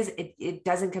thing is, it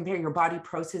doesn't compare. Your body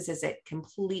processes it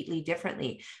completely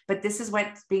differently. But this is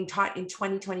what's being taught in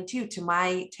 2022 to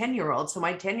my 10-year-old. So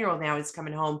my 10-year-old now is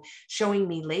coming home showing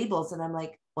me labels. And I'm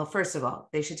like, well, first of all,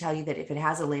 they should tell you that if it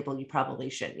has a label, you probably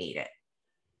shouldn't eat it.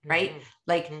 Right?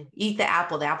 Like eat the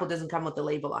apple. The apple doesn't come with the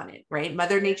label on it, right?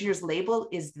 Mother Nature's label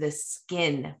is the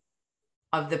skin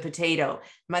of the potato.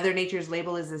 Mother Nature's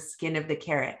label is the skin of the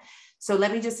carrot. So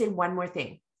let me just say one more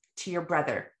thing to your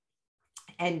brother.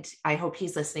 And I hope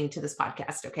he's listening to this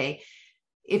podcast. Okay.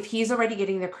 If he's already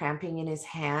getting the cramping in his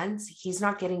hands, he's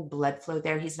not getting blood flow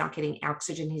there. He's not getting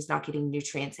oxygen. He's not getting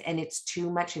nutrients, and it's too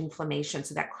much inflammation.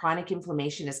 So that chronic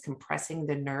inflammation is compressing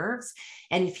the nerves.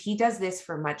 And if he does this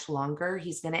for much longer,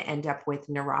 he's going to end up with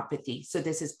neuropathy. So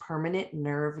this is permanent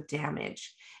nerve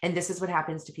damage. And this is what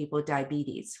happens to people with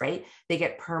diabetes, right? They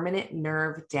get permanent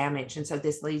nerve damage. And so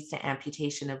this leads to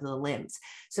amputation of the limbs.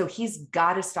 So he's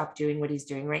got to stop doing what he's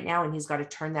doing right now. And he's got to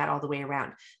turn that all the way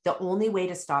around. The only way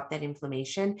to stop that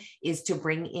inflammation is to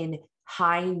bring in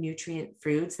high nutrient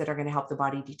foods that are going to help the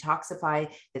body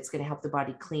detoxify, that's going to help the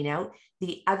body clean out.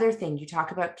 The other thing, you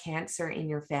talk about cancer in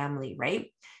your family,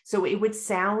 right? So it would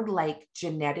sound like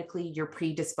genetically you're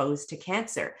predisposed to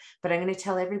cancer, but I'm going to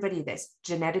tell everybody this: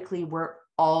 genetically, we're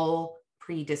all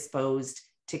predisposed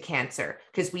to cancer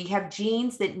because we have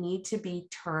genes that need to be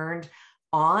turned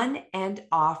on and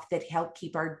off that help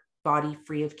keep our body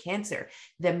free of cancer.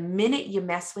 The minute you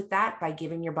mess with that by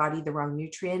giving your body the wrong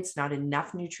nutrients, not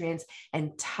enough nutrients,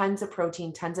 and tons of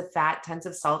protein, tons of fat, tons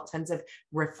of salt, tons of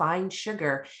refined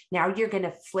sugar, now you're going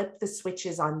to flip the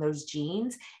switches on those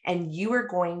genes, and you are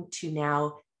going to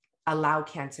now allow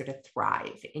cancer to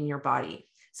thrive in your body.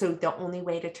 So the only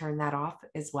way to turn that off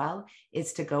as well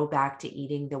is to go back to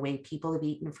eating the way people have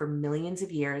eaten for millions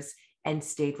of years and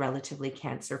stayed relatively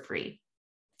cancer-free.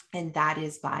 And that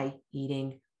is by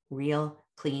eating real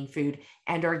clean food,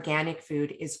 and organic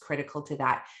food is critical to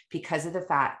that because of the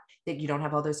fact that you don't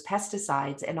have all those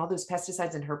pesticides, and all those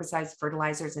pesticides and herbicides,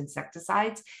 fertilizers,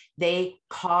 insecticides, they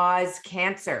cause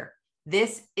cancer.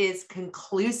 This is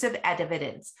conclusive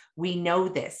evidence. We know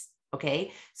this.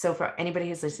 Okay. So for anybody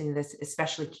who's listening to this,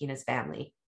 especially Kena's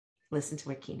family, listen to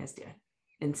what Kena's doing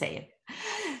and saying.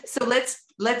 So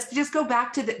let's just go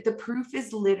back to the proof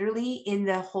is literally in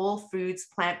the Whole Foods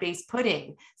plant-based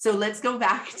pudding. So let's go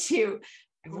back to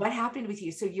what happened with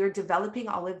you. So you're developing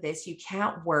all of this. You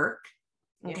can't work.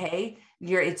 Okay.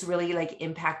 It's really like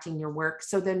impacting your work.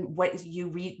 So then what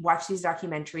you watch these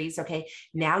documentaries. Okay.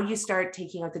 Now you start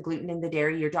taking out the gluten and the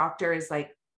dairy. Your doctor is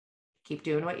like, keep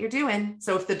doing what you're doing.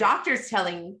 So if the doctor's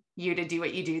telling you to do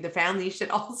what you do, the family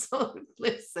should also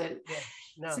listen. Yeah,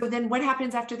 no. So then what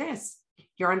happens after this?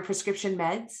 You're on prescription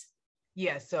meds?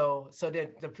 Yeah. So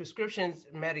the prescriptions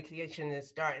medication is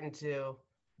starting to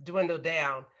dwindle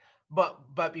down, but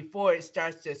before it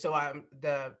starts to, so I'm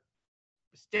the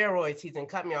steroids, he's been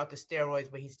cut me off the steroids,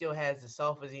 but he still has the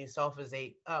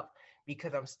sulfazate up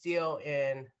because I'm still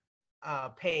in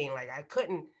pain. Like I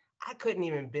couldn't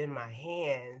even bend my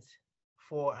hands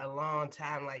for a long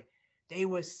time. Like they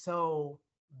were so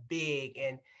big,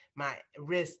 and my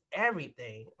wrist,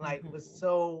 everything, like was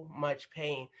so much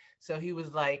pain. So he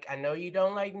was like, I know you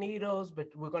don't like needles, but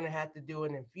we're going to have to do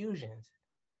an infusions.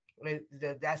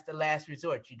 That's the last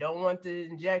resort. You don't want the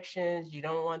injections. You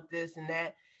don't want this and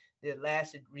that. The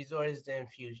last resort is the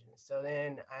infusions. So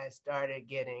then I started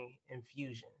getting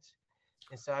infusions.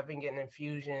 And so I've been getting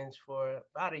infusions for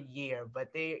about a year,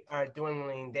 but they are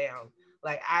dwindling down.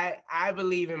 Like I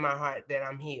believe in my heart that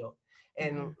I'm healed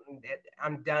and that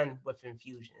I'm done with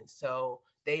infusions. So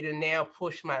they done now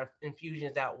push my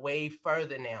infusions out way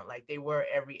further now. Like they were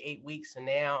every 8 weeks, and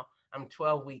now I'm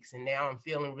 12 weeks, and now I'm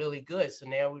feeling really good. So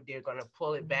now they're going to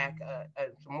pull it back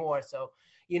some more. So,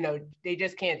 they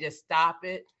just can't just stop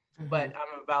it. But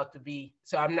I'm about to be,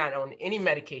 so I'm not on any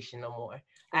medication no more.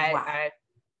 Wow.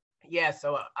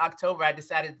 So October, I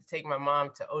decided to take my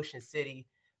mom to Ocean City,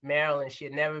 Maryland. She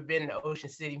had never been to Ocean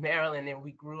City, Maryland, and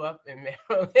we grew up in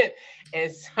Maryland.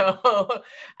 And so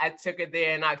I took her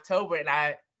there in October, and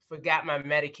I forgot my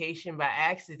medication by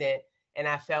accident, and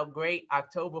I felt great.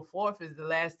 October 4th is the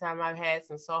last time I've had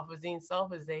some sulfazine.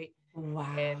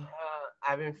 Wow. And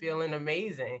I've been feeling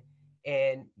amazing.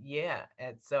 And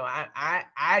and so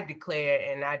I declare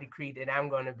and I decree that I'm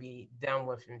going to be done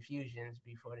with infusions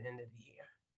before the end of the year.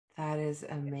 That is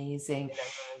amazing. And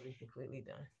I'm going to be completely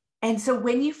done. And so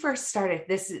when you first started,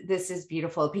 this is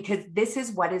beautiful, because this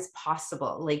is what is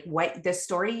possible. Like what the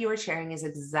story you were sharing is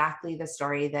exactly the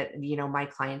story that, my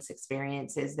clients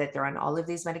experience, is that they're on all of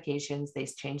these medications. They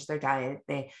change their diet.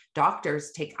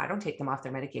 Doctors I don't take them off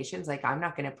their medications. Like I'm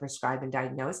not going to prescribe and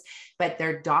diagnose, but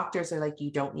their doctors are like, you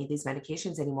don't need these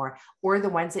medications anymore. Or the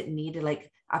ones that need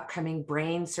like upcoming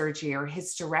brain surgery or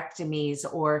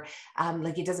hysterectomies, or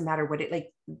like, it doesn't matter what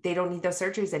they don't need those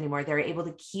surgeries anymore. They're able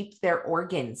to keep their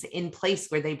organs in place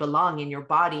where they belong in your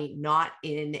body, not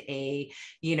in a,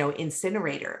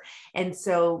 incinerator. And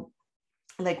so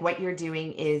like what you're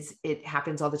doing it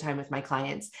happens all the time with my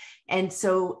clients. And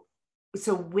so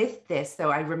with this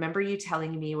though, I remember you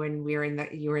telling me when you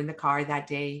were in the car that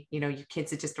day, your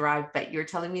kids had just arrived, but you're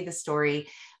telling me the story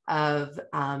of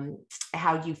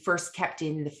how you first kept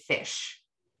in the fish,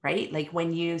 right? Like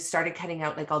when you started cutting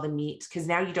out like all the meat, because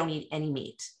now you don't eat any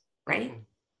meat, right?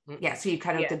 Mm-hmm. Yeah. So you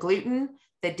cut out the gluten,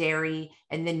 the dairy,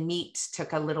 and then meat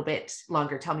took a little bit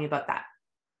longer. Tell me about that.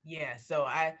 Yeah. So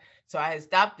I had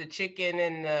stopped the chicken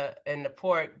and the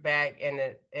pork back and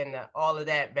all of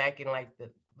that back in like the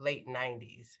late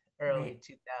 90s, early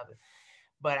 2000s.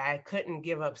 But I couldn't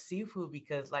give up seafood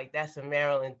because like that's a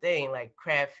Maryland thing, like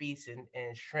crab feast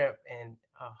and shrimp, and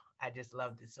I just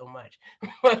loved it so much.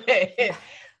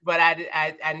 But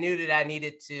I knew that I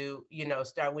needed to,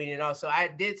 start weaning it off. So I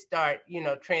did start,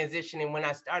 transitioning when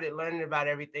I started learning about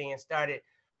everything and started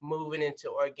moving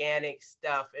into organic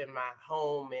stuff in my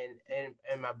home and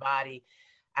my body.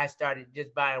 I started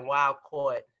just buying wild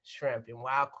caught shrimp and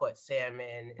wild caught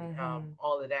salmon and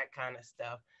all of that kind of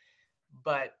stuff.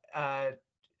 But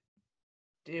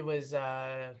it was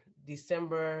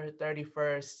December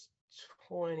 31st,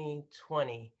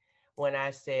 2020, when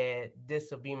I said, this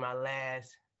will be my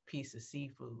last piece of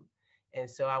seafood. And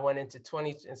so I went into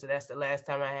and so that's the last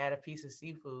time I had a piece of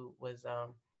seafood was,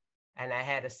 and I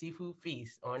had a seafood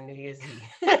feast on New Year's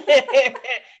Eve.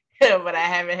 But I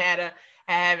haven't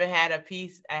had a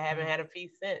piece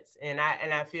since. And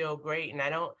I feel great. And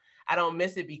I don't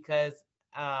miss it because,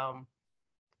 I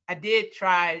did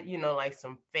try, like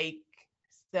some fake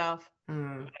stuff. But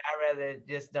I rather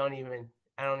just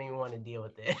I don't even want to deal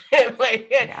with it.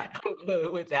 I'm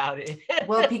good without it.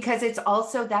 Well, because it's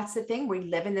also, that's the thing. We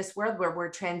live in this world where we're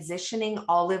transitioning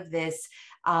all of this,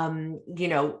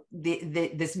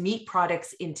 this meat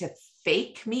products into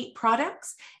fake meat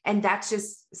products. And that's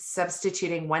just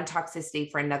substituting one toxicity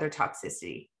for another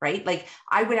toxicity, right? Like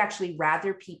I would actually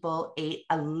rather people ate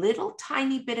a little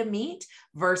tiny bit of meat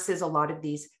versus a lot of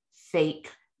these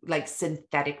fake, like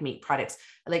synthetic meat products.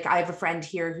 Like I have a friend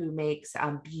here who makes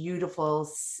beautiful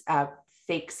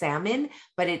fake salmon,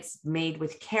 but it's made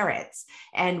with carrots.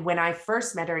 And when I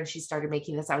first met her and she started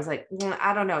making this, I was like,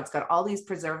 I don't know, it's got all these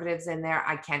preservatives in there.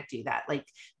 I can't do that. Like,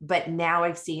 but now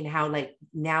I've seen how like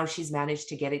now she's managed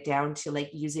to get it down to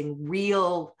like using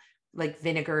real like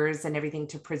vinegars and everything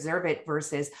to preserve it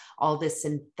versus all this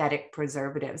synthetic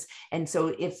preservatives. And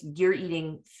so if you're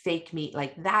eating fake meat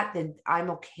like that, then I'm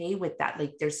okay with that.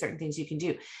 Like there's certain things you can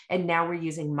do. And now we're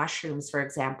using mushrooms, for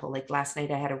example. Like last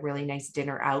night I had a really nice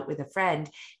dinner out with a friend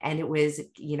and it was,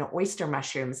 oyster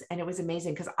mushrooms. And it was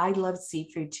amazing because I love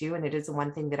seafood too. And it is the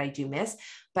one thing that I do miss,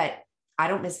 but I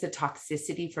don't miss the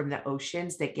toxicity from the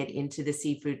oceans that get into the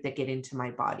seafood that get into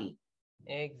my body.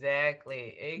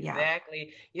 Exactly.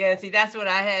 Yeah. See, that's what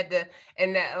I had to,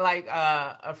 and that, like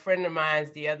a friend of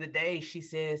mine's the other day, she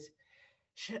says,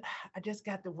 I just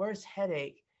got the worst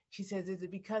headache. She says, is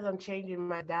it because I'm changing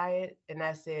my diet? And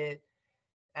I said,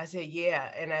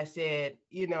 yeah. And I said,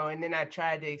 and then I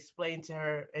tried to explain to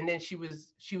her, and then she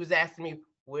was asking me,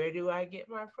 where do I get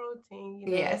my protein?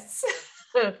 Yes.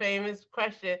 A famous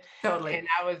question. Totally. And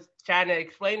I was trying to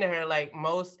explain to her, like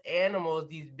most animals,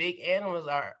 these big animals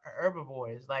are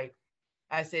herbivores. Like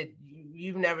I said,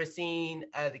 you've never seen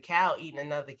the cow eating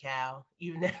another cow.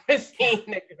 You've never seen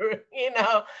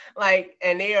the, like,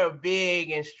 and they are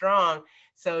big and strong.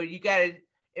 So you got to,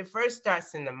 it first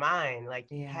starts in the mind.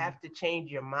 Like you have to change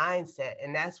your mindset.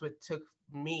 And that's what took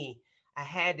me. I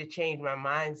had to change my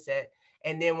mindset.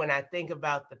 And then when I think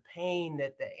about the pain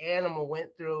that the animal went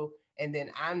through, and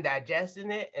then I'm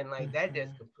digesting it, and like that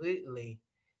just completely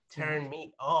turned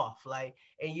me off. Like,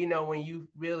 and when you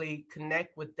really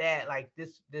connect with that, like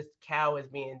this cow is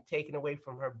being taken away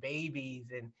from her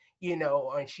babies, and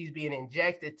and she's being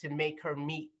injected to make her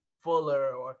meat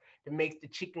fuller, or to make the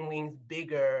chicken wings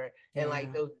bigger, and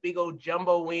like those big old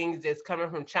jumbo wings that's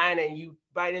coming from China, and you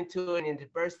bite into it and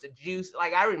it bursts the juice.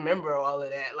 Like I remember all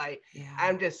of that. Like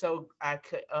I'm just so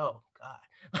oh God.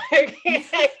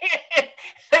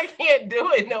 I can't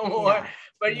do it no more.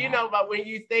 But but when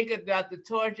you think about the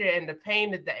torture and the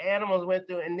pain that the animals went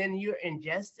through, and then you're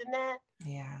ingesting that,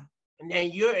 and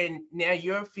then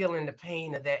you're feeling the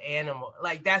pain of that animal.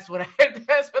 Like that's what I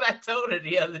told her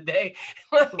the other day.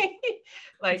 I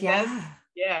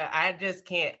just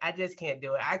can't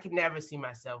do it. I could never see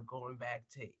myself going back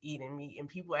to eating meat. And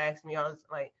people ask me, I was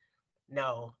like,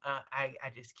 no, I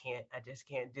just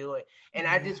can't do it. And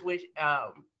I just wish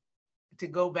to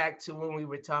go back to when we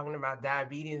were talking about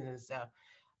diabetes and stuff.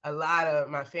 A lot of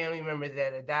my family members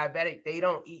that are diabetic, they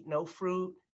don't eat no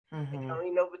fruit. They don't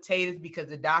eat no potatoes because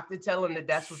the doctor tell them that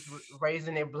that's what's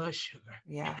raising their blood sugar.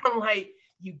 And I'm like,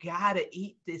 you gotta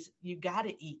eat this. You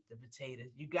gotta eat the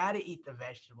potatoes. You gotta eat the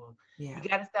vegetables. You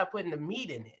gotta stop putting the meat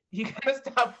in it. You gotta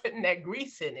stop putting that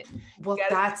grease in it. Well,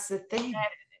 that's the thing.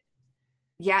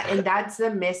 Yeah. And that's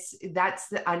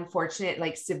the unfortunate,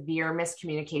 like severe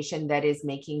miscommunication that is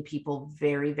making people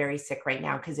very, very sick right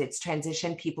now, because it's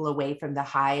transitioned people away from the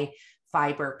high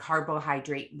fiber,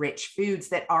 carbohydrate rich foods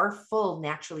that are full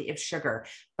naturally of sugar,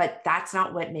 but that's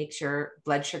not what makes your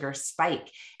blood sugar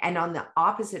spike. And on the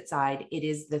opposite side, it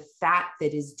is the fat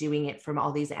that is doing it from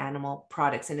all these animal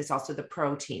products. And it's also the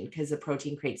protein, because the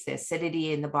protein creates the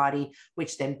acidity in the body,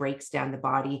 which then breaks down the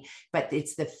body. But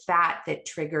it's the fat that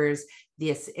triggers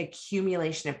this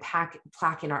accumulation of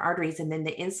plaque in our arteries. And then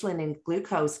the insulin and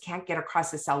glucose can't get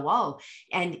across the cell wall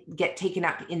and get taken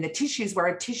up in the tissues where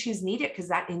our tissues need it, because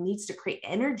that it needs to create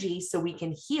energy so we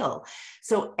can heal.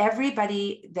 So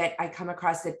everybody that I come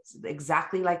across that's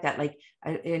exactly like that, like,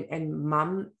 and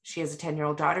mom, she has a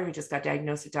 10-year-old daughter who just got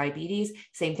diagnosed with diabetes.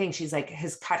 Same thing. She's like,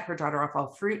 has cut her daughter off all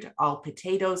fruit, all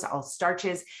potatoes, all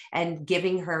starches, and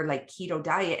giving her like keto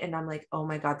diet. And I'm like, oh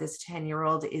my God, this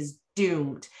 10-year-old is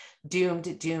doomed.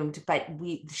 But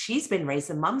she's been raised,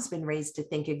 the mom's been raised to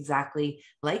think exactly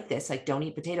like this, like don't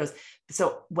eat potatoes.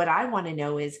 So what I want to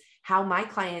know is how my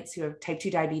clients who have type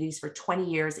 2 diabetes for 20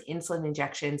 years, insulin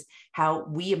injections, how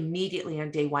we immediately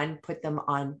on day one put them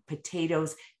on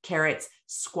potatoes, carrots,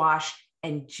 squash,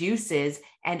 and juices,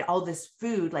 and all this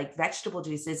food like vegetable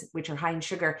juices, which are high in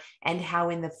sugar, and how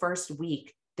in the first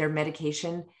week their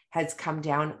medication has come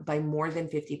down by more than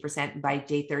 50%. By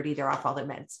day 30, they're off all their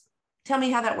meds. Tell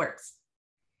me how that works.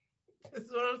 This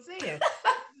is what I'm saying.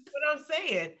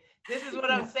 This is what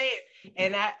I'm saying.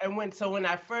 And when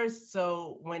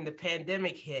the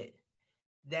pandemic hit,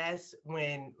 that's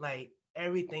when like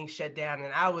everything shut down.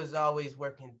 And I was always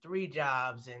working 3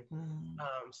 jobs and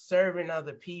serving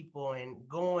other people and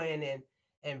going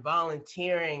and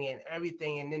volunteering and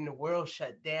everything. And then the world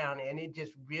shut down, and it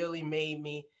just really made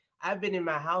me. I've been in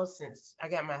my house since I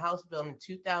got my house built in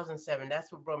 2007.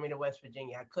 That's what brought me to West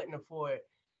Virginia. I couldn't afford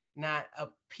not a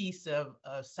piece of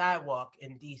sidewalk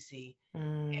in DC.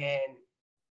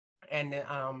 And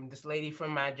this lady from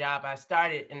my job, I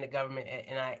started in the government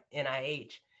at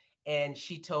NIH, and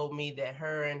she told me that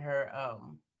her and her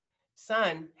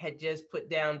son had just put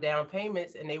down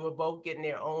payments, and they were both getting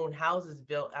their own houses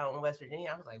built out in West Virginia.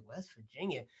 I was like, West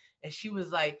Virginia? And she was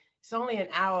like, it's only an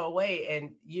hour away.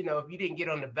 And, if you didn't get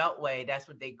on the Beltway, that's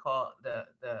what they call the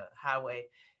highway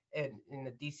in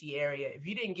the DC area. If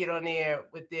you didn't get on there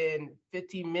within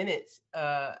 15 minutes,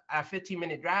 a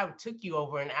 15-minute drive took you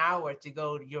over an hour to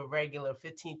go to your regular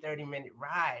 30-minute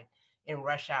ride in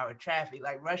rush hour traffic.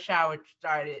 Like rush hour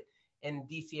started in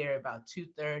the DC area about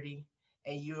 2:30,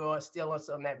 and you were still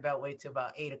on that Beltway till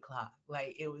about 8 o'clock.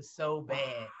 Like it was so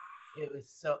bad.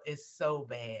 It's so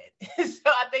bad. So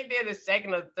I think they're the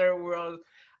second or third world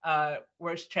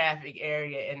worst traffic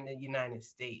area in the United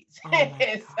States.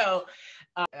 And so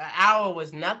an hour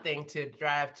was nothing to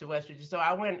drive to West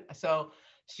Virginia. So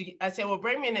I said, well,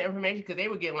 bring me in the information, because they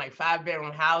were getting like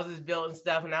 5-bedroom houses built and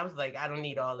stuff. And I was like, I don't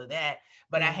need all of that.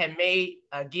 But I had made,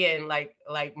 again, like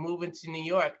moving to New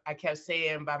York, I kept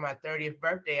saying by my 30th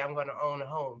birthday, I'm going to own a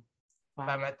home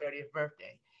by my 30th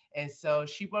birthday. And so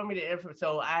she brought me the info.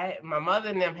 So my mother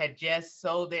and them had just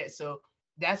sold it. So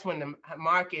that's when the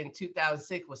market in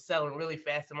 2006 was selling really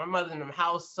fast. And my mother and them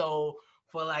house sold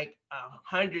for like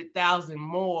 100,000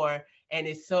 more. And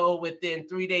it sold within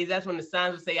 3 days. That's when the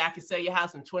signs would say, I can sell your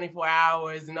house in 24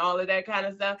 hours and all of that kind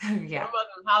of stuff. Yeah. My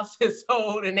mother's house is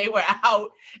sold and they were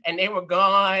out and they were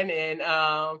gone. And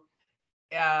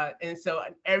so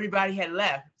everybody had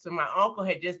left. So my uncle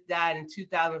had just died in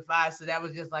 2005. So that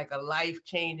was just like a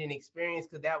life-changing experience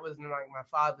because that was like my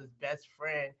father's best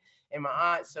friend and my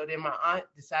aunt. So then my aunt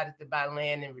decided to buy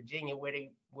land in Virginia where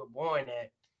they were born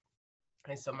at.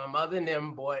 And so my mother and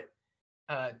them bought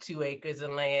 2 acres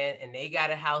of land and they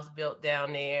got a house built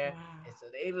down there. Wow. And so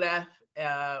they left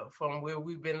from where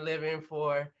we've been living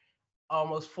for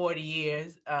almost 40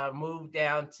 years, moved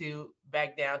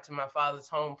back down to my father's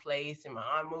home place, and my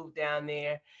aunt moved down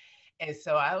there. And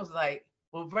so I was like,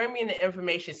 well, bring me the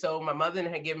information. So my mother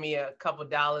had given me a couple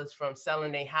dollars from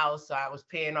selling their house. So I was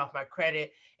paying off my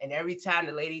credit. And every time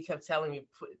the lady kept telling me,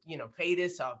 pay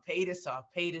this off, pay this off,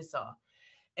 pay this off.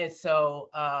 And so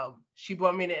she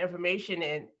brought me the information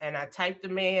and I typed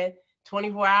them in.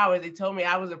 24 hours, they told me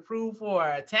I was approved for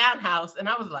a townhouse. And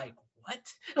I was like,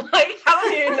 what? Like, I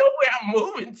don't even know where I'm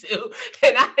moving to.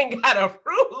 And I ain't got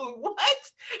approved.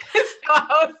 What? And so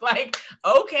I was like,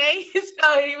 okay.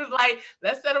 So he was like,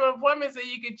 let's set up an appointment so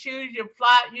you can choose your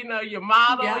plot, your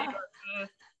model,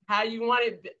 how you want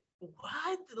it.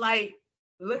 What? Like,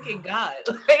 look at God.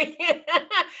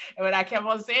 And when I kept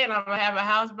on saying, I'm going to have a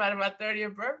house by my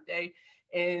 30th birthday.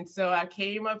 And so I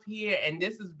came up here, and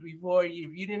this is before if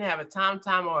you didn't have a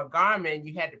TomTom or a Garmin,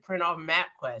 you had to print off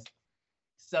MapQuest.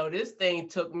 So this thing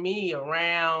took me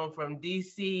around from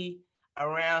DC,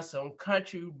 around some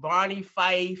country, Barney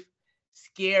Fife,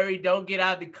 scary, don't get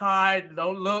out the car,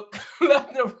 don't look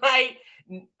left and right,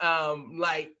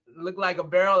 like looked like a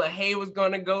barrel of hay was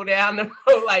gonna go down the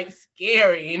road, like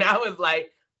scary. And I was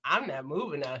like, I'm not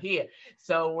moving out here.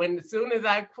 So as soon as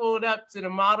I pulled up to the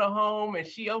model home and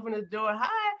she opened the door,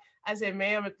 hi, I said,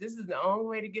 ma'am, if this is the only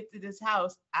way to get to this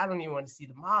house, I don't even want to see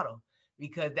the model.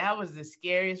 Because that was the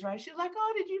scariest, right? She was like,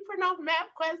 oh, did you print off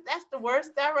MapQuest? That's the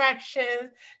worst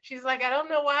directions. She's like, I don't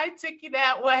know why I took you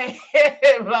that way,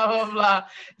 blah, blah, blah.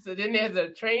 So then there's a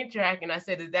train track. And I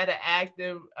said, is that an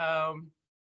active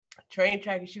train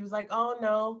track? And she was like, oh,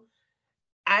 no.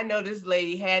 I know this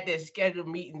lady had their scheduled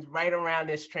meetings right around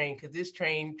this train because this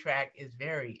train track is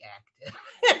very active.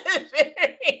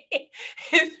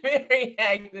 It's very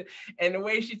active. And the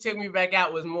way she took me back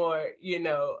out was more,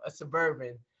 a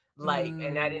suburban.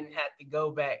 And I didn't have to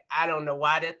go back. I don't know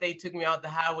why that they took me off the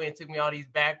highway and took me all these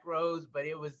back roads, but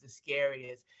it was the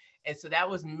scariest. And so that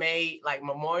was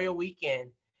Memorial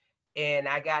Weekend. And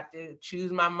I got to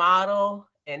choose my model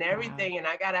and everything. Wow. And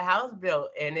I got a house built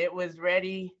and it was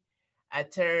ready.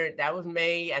 That was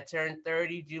May. I turned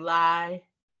 30 July.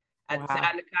 I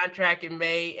signed the contract in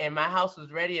May and my house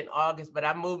was ready in August, but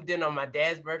I moved in on my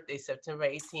dad's birthday, September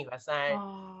 18th. I signed.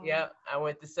 Yep. I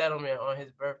went to settlement on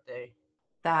his birthday.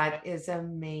 That is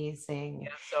amazing. Yeah,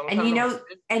 so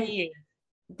and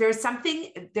there's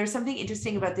something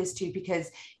interesting about this too,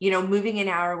 because, moving an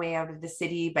hour away out of the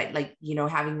city, but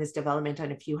having this development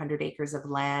on a few hundred acres of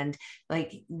land,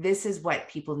 this is what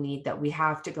people need, that we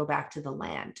have to go back to the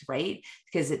land, right?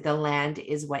 Because the land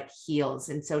is what heals.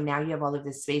 And so now you have all of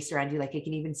this space around you, I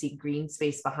can even see green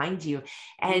space behind you.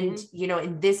 And,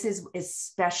 and this is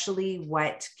especially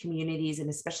what communities and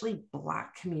especially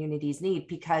Black communities need,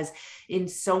 because in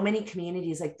so many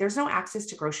communities, there's no access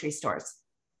to grocery stores.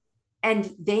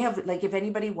 And they have, if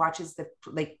anybody watches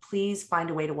please find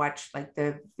a way to watch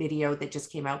the video that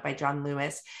just came out by John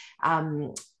Lewis.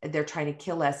 They're trying to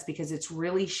kill us, because it's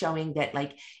really showing that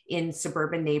in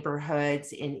suburban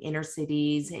neighborhoods, in inner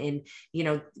cities,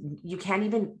 you can't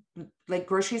even,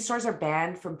 grocery stores are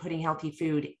banned from putting healthy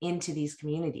food into these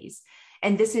communities.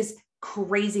 And this is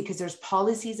crazy because there's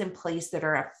policies in place that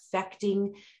are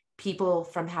affecting people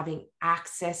from having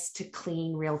access to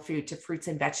clean, real food, to fruits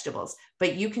and vegetables.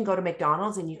 But you can go to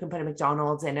McDonald's and you can put a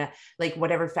McDonald's and a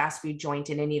whatever fast food joint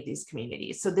in any of these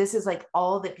communities. So this is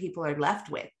all that people are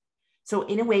left with. So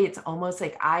in a way, it's almost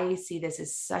I see this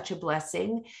as such a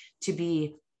blessing to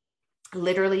be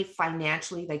literally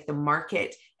financially, the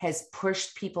market has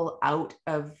pushed people out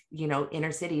of,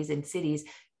 inner cities and cities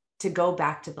to go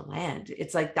back to the land.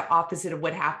 It's the opposite of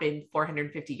what happened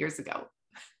 450 years ago.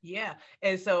 Yeah.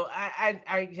 And so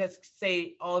I just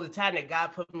say all the time that God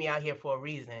put me out here for a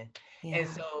reason. Yeah. And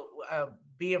so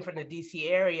being from the DC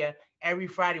area, every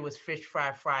Friday was Fish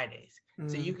Fry Fridays.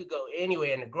 So you could go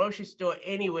anywhere in the grocery store,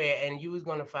 anywhere, and you was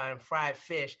gonna find fried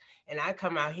fish. And I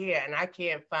come out here and I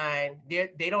can't find.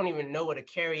 They don't even know what a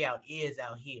carryout is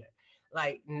out here,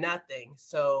 like nothing.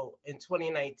 So in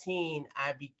 2019,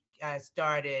 I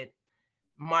started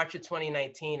March of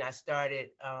 2019. I started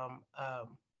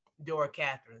Dora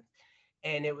Catering,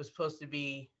 and it was supposed to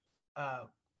be uh,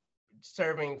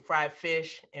 serving fried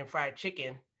fish and fried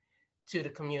chicken to the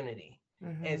community.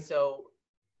 And so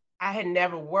I had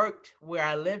never worked where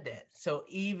I lived at. So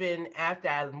even after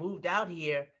I moved out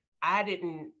here, I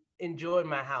didn't enjoy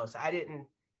my house. I didn't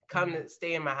come to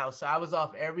stay in my house. So I was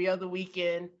off every other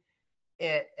weekend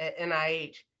at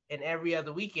NIH, and every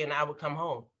other weekend I would come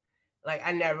home. Like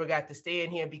I never got to stay in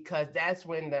here because that's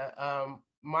when the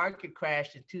market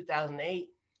crashed in 2008,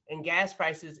 and gas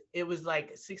prices, it was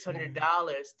like $600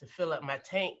 to fill up my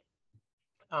tank,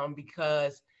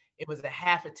 because it was a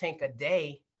half a tank a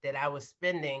day that I was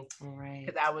spending,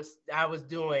 because I was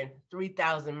doing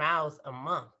 3,000 miles a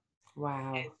month.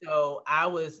 Wow. And so I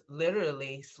was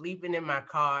literally sleeping in my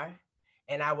car,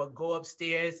 and I would go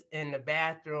upstairs in the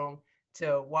bathroom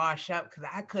to wash up because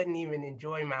I couldn't even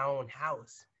enjoy my own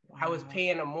house. Wow. I was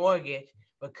paying a mortgage,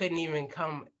 but couldn't even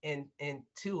come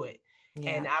into it.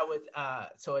 Yeah. And I was,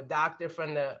 so a doctor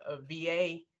from the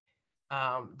VA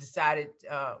decided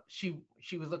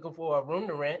she was looking for a room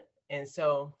to rent. And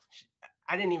so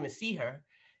I didn't even see her.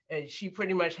 And she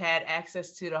pretty much had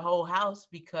access to the whole house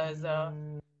because I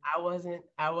wasn't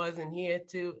here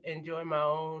to enjoy my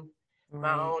own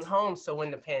home. So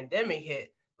when the pandemic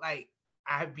hit, like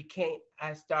I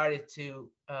started to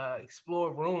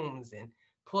explore rooms and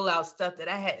pull out stuff that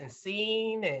I hadn't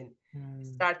seen, and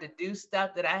start to do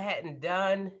stuff that I hadn't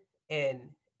done in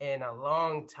a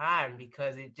long time,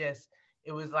 because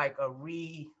it was like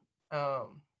a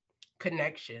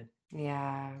connection.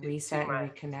 Yeah, reset and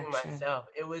reconnection. To myself.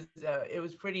 It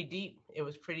was pretty deep. It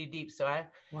was pretty deep. So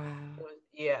wow.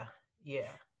 Yeah.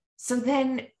 So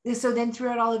then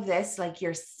throughout all of this, like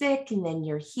you're sick and then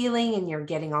you're healing and you're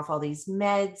getting off all these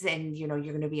meds, and you're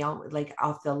going to be on like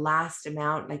off the last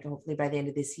amount, like hopefully by the end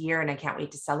of this year. And I can't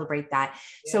wait to celebrate that.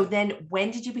 Yeah. So then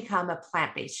when did you become a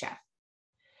plant-based chef?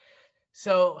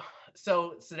 So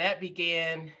that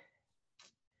began,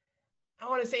 I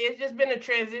want to say it's just been a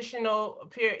transitional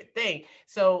period thing.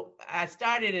 So I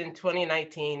started in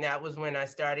 2019. That was when I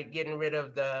started getting rid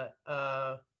of the,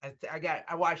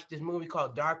 I watched this movie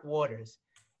called Dark Waters,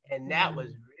 and that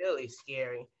was really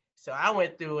scary. So I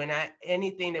went through, and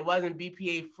anything that wasn't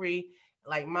BPA free,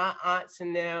 like my aunts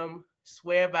and them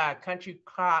swear by a country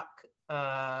crock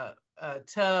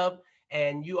tub,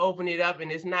 and you open it up and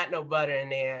there's not no butter in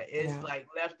there. It's like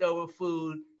leftover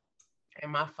food.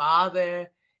 And my father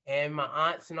and my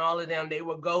aunts and all of them, they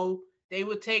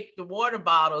would take the water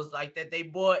bottles like that they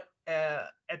bought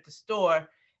at the store,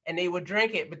 and they would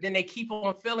drink it, but then they keep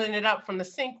on filling it up from the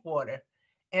sink water.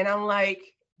 And I'm like,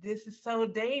 this is so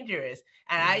dangerous.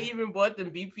 And I even bought them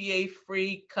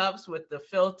BPA-free cups with the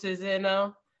filters in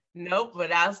them. Nope,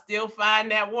 but I'll still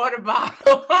find that water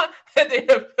bottle that they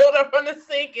have filled up from the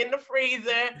sink in the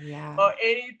freezer or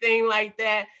anything like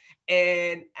that.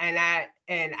 And I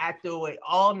threw away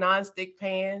all nonstick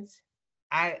pans.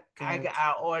 I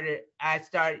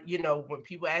started, when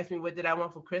people ask me what did I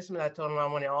want for Christmas, I told them I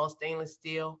wanted all stainless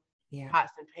steel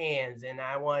pots and pans. And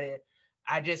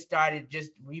I just started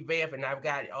just revamping. I've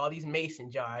got all these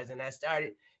mason jars, and I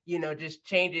started, just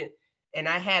changing. And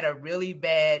I had a really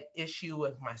bad issue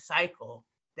with my cycle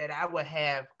that I would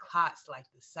have clots like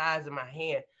the size of my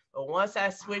hand. But once I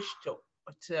switched to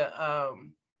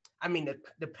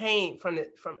the pain from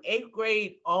 8th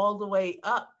grade all the way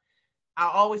up, I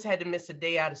always had to miss a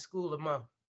day out of school a month,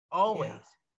 always. Yeah.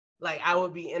 Like I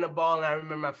would be in a ball, and I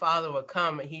remember my father would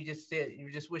come, and he just said,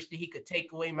 you just wish that he could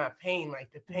take away my pain.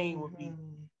 Like the pain would be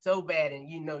so bad. And,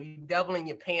 you doubling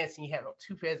your pants, and you have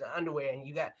 2 pairs of underwear, and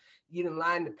you didn't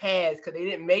line the pads because they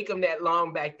didn't make them that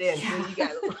long back then. Yeah. So you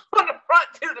got from the front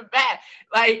to the back.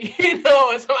 Like, and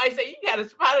somebody say, you got a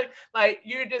spot, like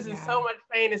you're just in so much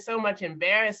pain and so much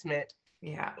embarrassment.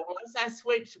 Yeah. But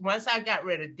once I got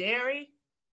rid of dairy,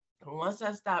 once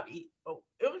I stopped eating,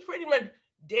 it was pretty much,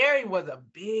 dairy was a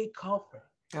big culprit.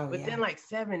 Within like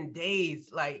 7 days,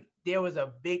 like there was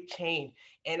a big change.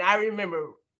 And I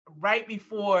remember right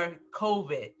before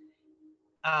COVID,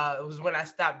 it was when I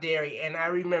stopped dairy. And I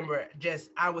remember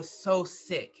I was so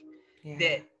sick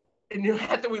that, and then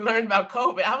after we learned about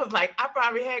COVID, I was like, I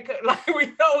probably had, like we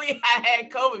know I had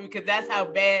COVID, because that's how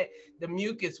bad the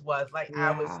mucus was. Like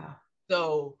I was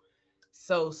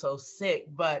so sick.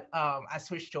 But I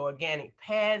switched to organic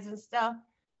pads and stuff.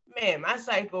 Man, my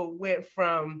cycle went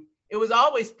from, it was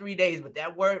always 3 days, but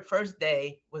that first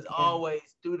day was always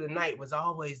through the night was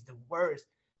always the worst.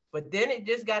 But then it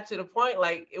just got to the point,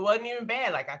 like, it wasn't even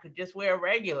bad. Like, I could just wear a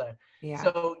regular. Yeah.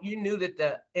 So you knew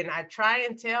that and I try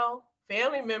and tell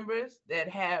family members that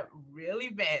have really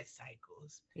bad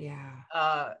cycles,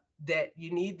 that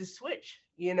you need to switch,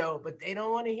 but they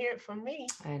don't want to hear it from me.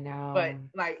 I know. But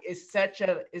like, it's such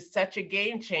a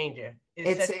game changer.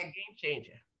 It's such a game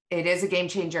changer. It is a game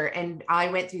changer. And I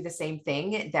went through the same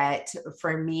thing that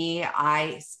for me,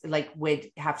 I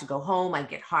would have to go home. I'd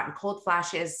get hot and cold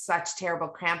flashes, such terrible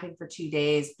cramping for 2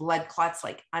 days, blood clots,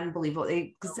 like unbelievable,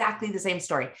 exactly the same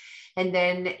story. And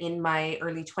then in my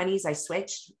early 20s, I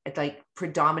switched, like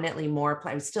predominantly more,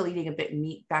 I was still eating a bit of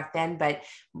meat back then, but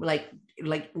like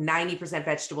 90%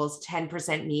 vegetables,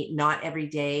 10% meat, not every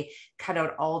day, cut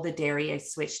out all the dairy. I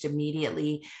switched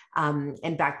immediately.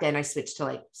 And back then I switched to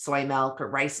like soy milk or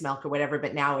rice milk or whatever.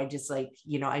 But now I just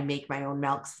I make my own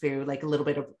milks through like a little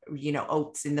bit of,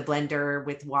 oats in the blender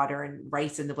with water and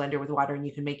rice in the blender with water. And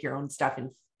you can make your own stuff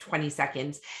in 20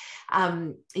 seconds.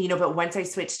 But once I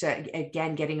switched to,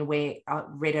 again, getting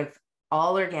rid of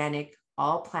all organic,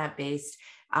 all plant-based,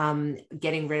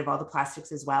 getting rid of all the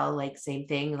plastics as well, like same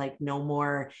thing, like no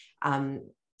more,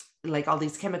 like all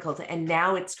these chemicals. And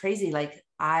now it's crazy. Like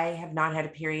I have not had a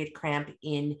period cramp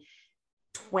in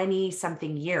 20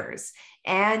 something years.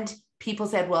 And people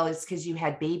said, well, it's because you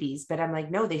had babies, but I'm like,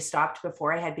 no, they stopped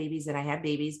before I had babies and I had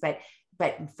babies. But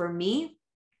for me,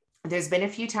 there's been a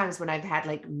few times when I've had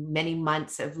like many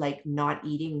months of like not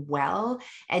eating well.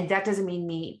 And that doesn't mean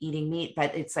me eating meat,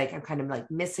 but it's like, I'm kind of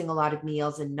like missing a lot of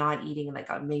meals and not eating,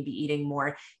 like I'm maybe eating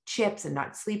more chips and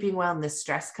not sleeping well. And the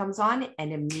stress comes on.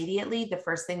 And immediately the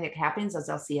first thing that happens is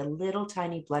I'll see a little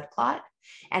tiny blood clot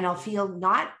and I'll feel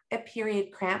not a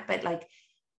period cramp, but like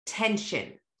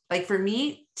tension. Like for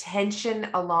me, tension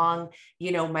along,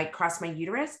 might cross my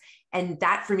uterus. And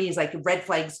that for me is like red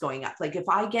flags going up. Like if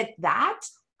I get that,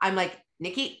 I'm like,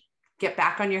 Nikki, get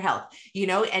back on your health,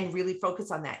 and really focus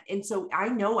on that. And so I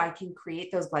know I can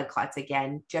create those blood clots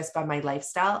again, just by my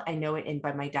lifestyle. I know it, and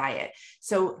by my diet.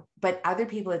 So, but other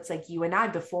people, it's like you and I,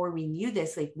 before we knew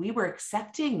this, like we were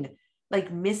accepting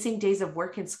like missing days of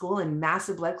work and school and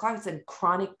massive blood clots and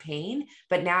chronic pain.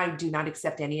 But now I do not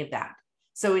accept any of that.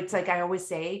 So it's like, I always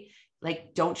say,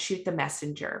 like, don't shoot the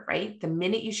messenger, right? The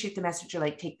minute you shoot the messenger,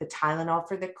 like take the Tylenol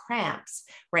for the cramps,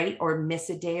 right? Or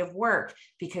miss a day of work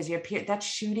because that's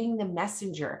shooting the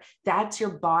messenger. That's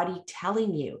your body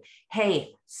telling you,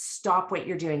 hey, stop what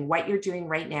you're doing. What you're doing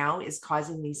right now is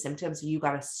causing these symptoms. You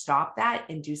got to stop that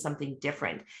and do something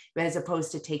different, as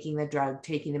opposed to taking the drug,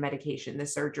 taking the medication, the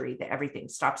surgery, the everything.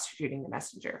 Stop shooting the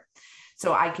messenger.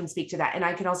 So I can speak to that. And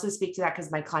I can also speak to that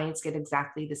because my clients get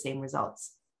exactly the same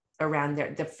results around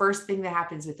there. The first thing that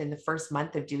happens within the first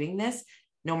month of doing this,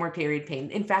 no more period pain.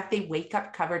 In fact, they wake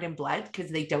up covered in blood because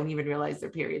they don't even realize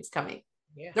their period's coming.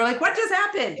 Yeah. They're like, what just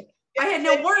happened? I had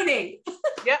no warning.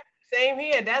 Yep. Same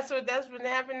here. That's been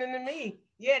happening to me.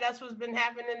 Yeah. That's what's been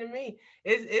happening to me.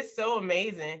 It's so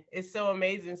amazing. It's so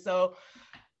amazing. So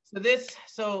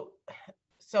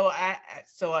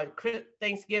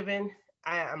Thanksgiving,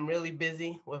 I'm really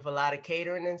busy with a lot of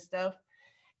catering and stuff.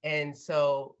 And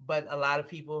so, but a lot of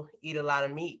people eat a lot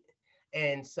of meat.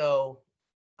 And so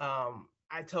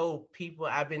I told people,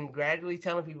 I've been gradually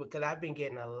telling people, because I've been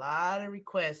getting a lot of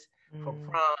requests for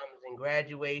proms and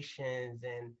graduations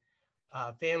and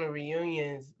family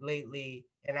reunions lately.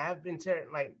 And I've been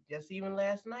just even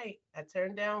last night, I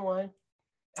turned down one.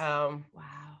 Wow.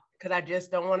 Because I just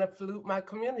don't want to pollute my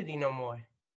community no more.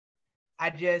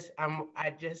 I just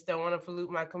don't want to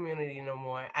pollute my community no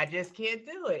more. I just can't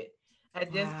do it. I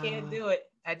just can't do it.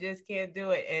 I just can't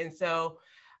do it. And so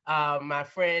my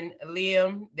friend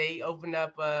Liam, they opened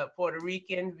up a Puerto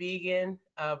Rican vegan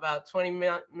about 20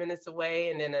 minutes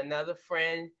away. And then another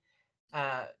friend,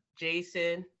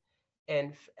 Jason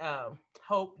and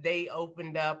Hope, they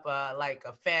opened up like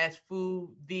a fast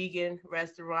food vegan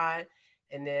restaurant.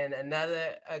 And then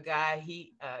another guy,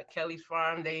 Kelly's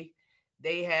Farm,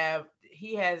 he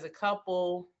has a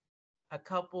couple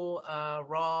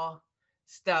raw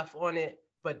stuff on it,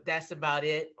 but that's about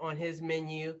it on his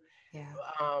menu. Yeah.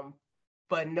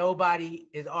 But nobody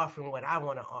is offering what I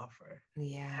want to offer.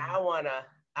 Yeah. And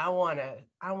I want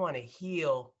to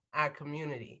heal our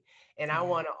community. And I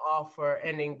want to offer,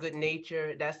 and in Good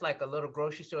Nature, that's like a little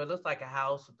grocery store. It looks like a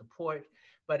house with the porch,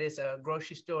 but it's a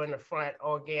grocery store in the front,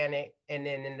 organic. And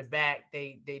then in the back,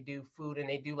 they do food, and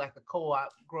they do like a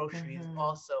co-op groceries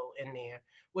also in there,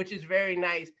 which is very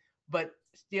nice, but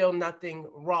still nothing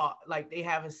raw. Like they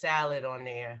have a salad on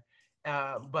there.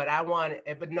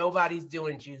 But nobody's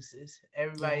doing juices.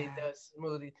 Everybody does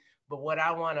smoothies. But what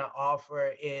I want to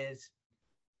offer is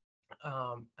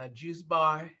a juice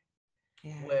bar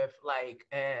with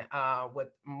with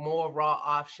more raw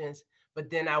options. But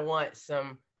then I want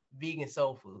some vegan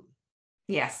soul food.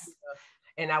 Yes.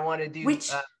 And I want to do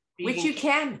Which vegan you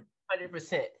can.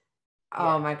 100%.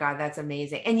 Oh my God, that's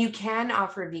amazing. And you can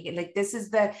offer vegan. Like this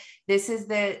is the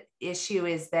issue,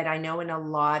 is that I know in a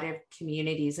lot of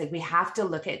communities, like we have to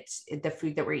look at the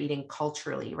food that we're eating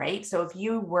culturally, right? So if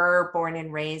you were born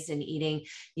and raised and eating,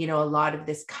 a lot of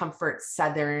this comfort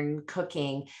Southern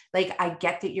cooking, like I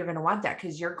get that you're going to want that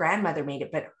because your grandmother made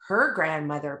it, but her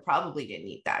grandmother probably didn't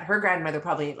eat that. Her grandmother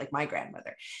probably ate like my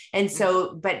grandmother. And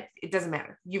so, but it doesn't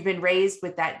matter. You've been raised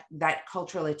with that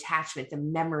cultural attachment, the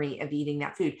memory of eating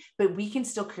that food, but we can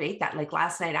still create that. Like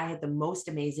last night, I had the most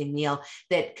amazing meal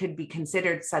that could be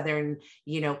considered Southern,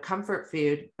 comfort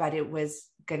food, but it was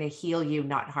going to heal you,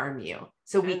 not harm you.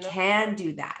 So we can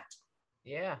do that.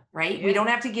 Yeah. Right. Yeah. We don't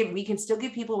have to we can still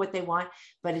give people what they want,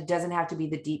 but it doesn't have to be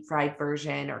the deep fried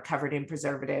version or covered in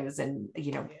preservatives. And,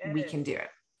 we can do it.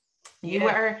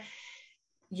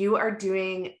 You are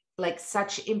doing like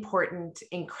such important,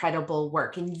 incredible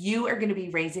work. And you are going to be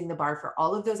raising the bar for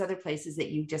all of those other places that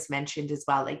you just mentioned as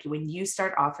well. Like when you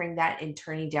start offering that and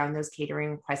turning down those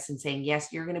catering requests and saying, yes,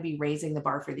 you're going to be raising the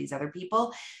bar for these other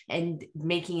people and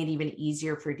making it even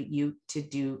easier for you to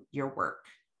do your work.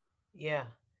 Yeah.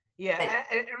 Yeah.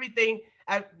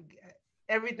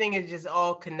 Everything is just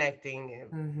all connecting.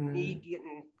 Me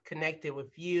getting connected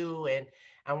with you, and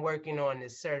I'm working on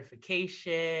this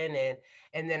certification,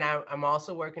 and then I'm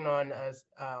also working on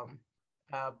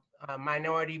a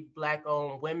minority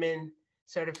Black-owned women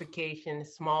certification,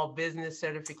 small business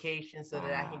certification, so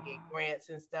that I can get grants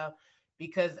and stuff.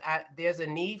 Because there's a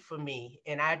need for me,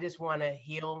 and I just want to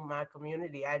heal my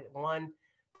community. One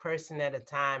person at a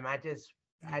time. I just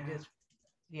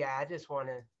want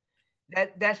to.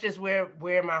 That's just where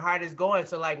my heart is going.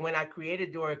 So like when I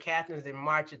created Dora Catherine's in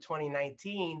March of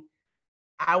 2019,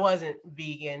 I wasn't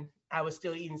vegan. I was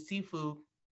still eating seafood,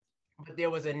 but there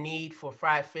was a need for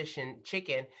fried fish and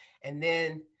chicken. And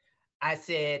then I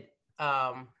said,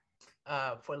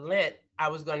 for Lent, I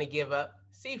was going to give up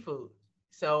seafood.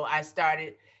 So I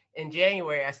started in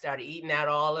January. I started eating out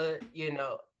all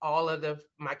of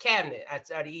my cabinet. I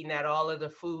started eating out all of the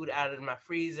food out of my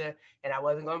freezer, and I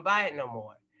wasn't going to buy it no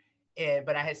more.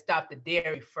 But I had stopped the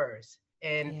dairy first.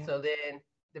 And so then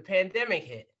the pandemic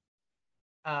hit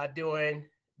during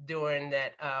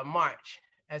that March.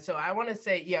 And so I want to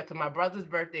say, because my brother's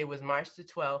birthday was March the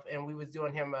 12th, and we was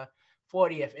doing him a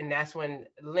 40th, and that's when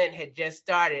Lent had just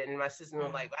started. And my sister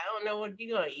was like, I don't know what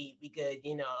you're going to eat because,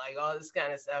 like all this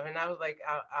kind of stuff. And I was like,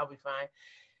 I'll be fine.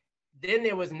 Then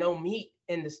there was no meat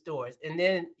in the stores. And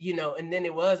then, and then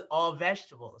it was all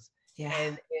vegetables. Yeah.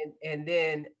 And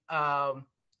then,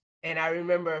 and I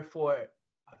remember for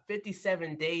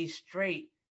 57 days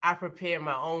straight, I prepared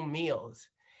my own meals.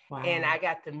 Wow. And I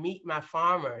got to meet my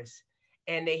farmers,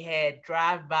 and they had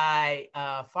drive-by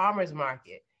farmers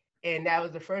market. And that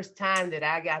was the first time that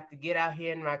I got to get out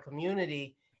here in my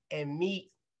community and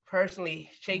meet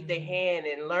personally, shake their hand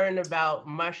and learn about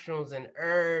mushrooms and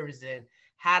herbs and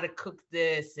how to cook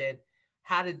this and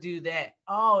how to do that.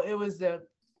 Oh, it was the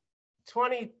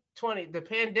 2020, the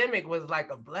pandemic was like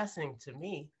a blessing to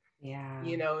me. Yeah.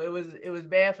 It was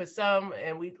bad for some,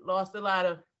 and we lost a lot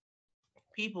of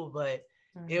people, but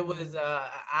it was an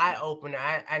eye opener.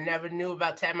 I never knew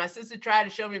about Tabitha. My sister tried to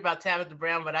show me about Tabitha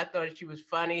Brown, but I thought she was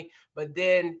funny. But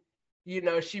then,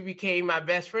 she became my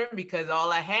best friend because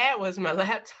all I had was my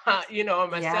laptop,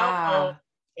 on my cell phone.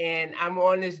 And I'm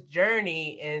on this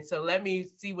journey. And so let me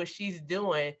see what she's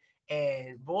doing.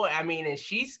 And boy, and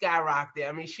she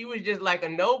skyrocketed. She was just like a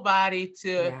nobody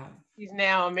to, she's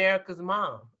now America's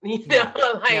mom.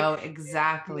 No,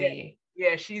 exactly.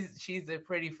 Yeah, she's a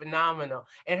pretty phenomenal.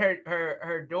 And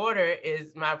her daughter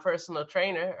is my personal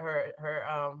trainer,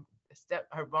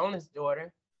 her bonus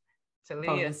daughter, Talia.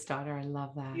 Bonus daughter, I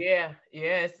love that. Yeah,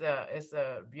 it's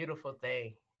a beautiful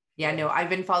thing. Yeah, no, I've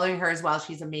been following her as well.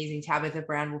 She's amazing. Tabitha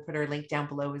Brown, we'll put her link down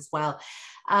below as well.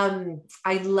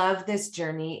 I love this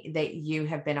journey that you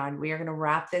have been on. We are going to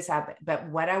wrap this up, but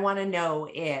what I want to know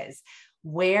is,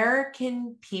 where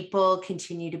can people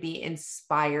continue to be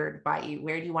inspired by you?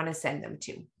 Where do you want to send them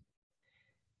to?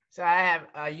 So I have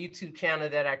a YouTube channel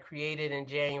that I created in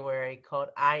January called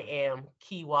I Am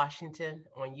Kenia Washington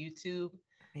on YouTube.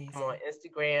 Amazing. I'm on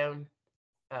Instagram,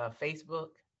 Facebook,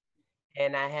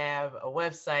 and I have a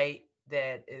website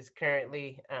that is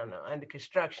currently, under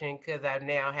construction because I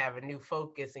now have a new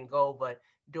focus and goal, but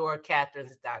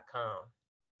DoraCatherings.com.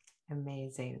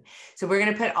 Amazing. So we're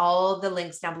going to put all the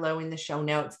links down below in the show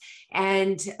notes.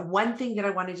 And one thing that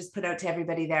I want to just put out to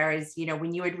everybody there is, you know,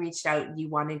 when you had reached out, you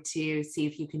wanted to see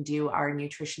if you can do our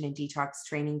nutrition and detox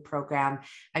training program.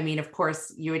 I mean, of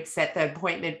course, you had set the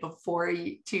appointment before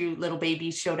two little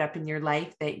babies showed up in your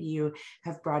life that you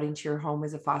have brought into your home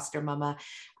as a foster mama.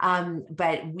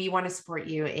 But we want to support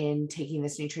you in taking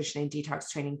this nutrition and detox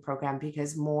training program,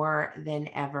 because more than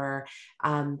ever,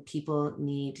 people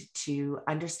need to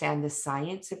understand the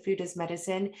science of food as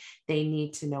medicine. They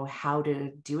need to know how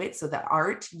to do it. So the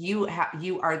art, you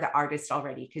are the artist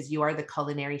already, because you are the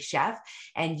culinary chef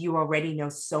and you already know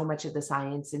so much of the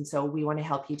science. And so we want to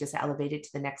help you just elevate it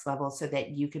to the next level so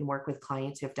that you can work with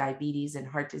clients who have diabetes and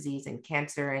heart disease and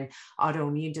cancer and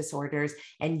autoimmune disorders,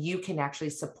 and you can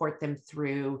actually support them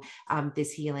through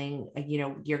this healing. You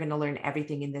know, you're going to learn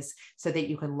everything in this so that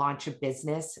you can launch a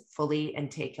business fully and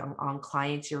take on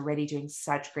clients. You're already doing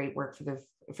such great work for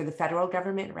the federal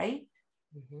government, right?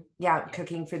 Mm-hmm. Yeah,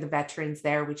 cooking for the veterans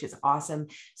there, which is awesome.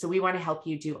 So we want to help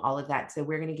you do all of that. So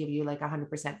we're going to give you like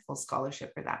 100% full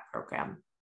scholarship for that program.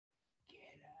 Get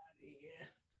out of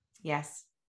here. Yes.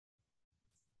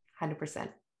 100%.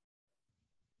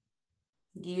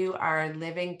 You are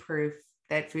living proof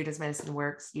that food as medicine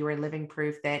works. You are living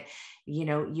proof that, you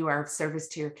know, you are of service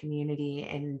to your community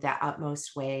in the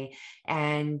utmost way.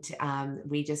 And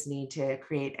we just need to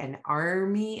create an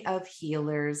army of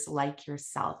healers like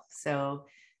yourself. So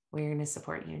we're going to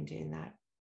support you in doing that.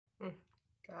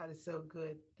 God is so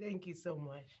good. Thank you so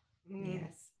much.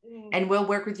 Yes. And we'll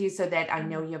work with you so that I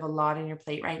know you have a lot on your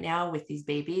plate right now with these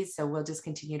babies. So we'll just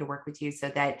continue to work with you so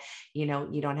that, you know,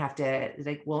 you don't have to,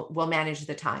 like, we'll manage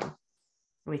the time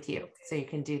with you. Okay. So you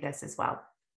can do this as well.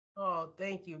 Oh,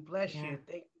 thank you. Bless you.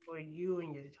 Thank you for you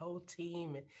and your whole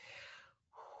team. And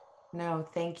no,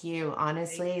 thank you.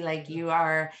 Honestly, like you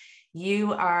are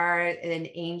an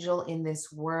angel in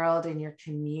this world, in your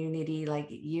community. Like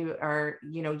you are,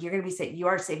 you know, you're going to be you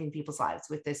are saving people's lives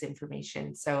with this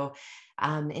information. So,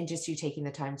 and just you taking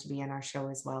the time to be on our show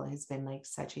as well has been like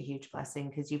such a huge blessing,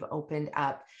 because you've opened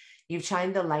up, you've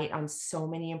shined the light on so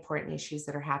many important issues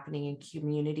that are happening in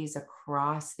communities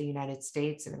across the United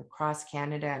States and across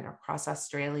Canada and across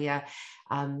Australia.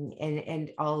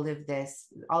 And all of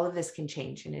this can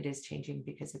change, and it is changing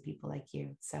because of people like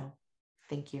you. So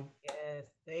thank you. Yes,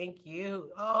 thank you.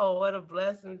 Oh, what a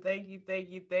blessing. Thank you. Thank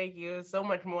you. Thank you. There's so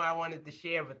much more I wanted to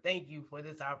share, but thank you for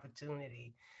this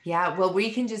opportunity. Yeah, well,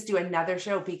 we can just do another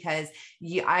show, because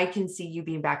I can see you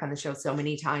being back on the show so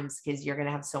many times, because you're going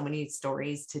to have so many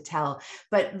stories to tell.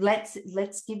 But let's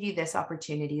give you this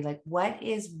opportunity. Like, what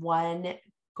is one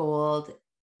gold,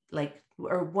 like,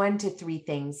 or 1 to 3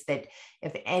 things that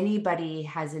if anybody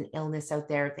has an illness out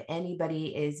there, if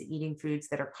anybody is eating foods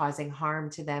that are causing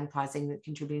harm to them,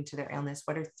 contributing to their illness,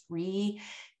 what are 3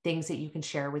 things that you can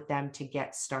share with them to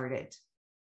get started?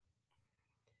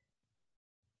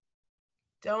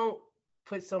 Don't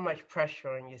put so much pressure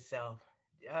on yourself.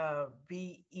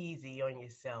 Be easy on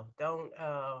yourself. Don't,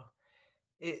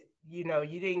 you know,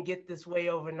 you didn't get this way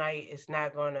overnight. It's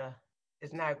not gonna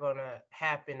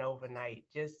happen overnight.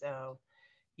 Just,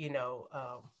 you know,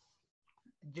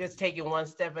 just take it one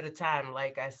step at a time.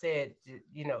 Like I said,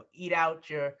 you know, eat out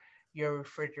your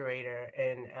refrigerator,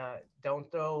 and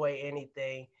don't throw away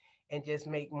anything, and just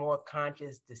make more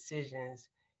conscious decisions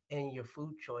in your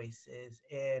food choices,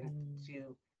 and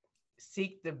to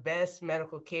seek the best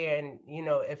medical care. And, you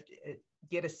know, if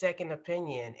get a second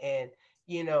opinion, and,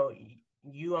 you know,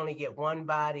 you only get one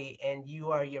body, and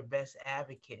you are your best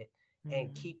advocate.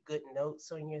 And keep good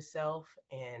notes on yourself,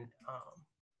 and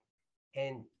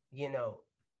you know,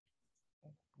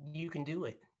 you can do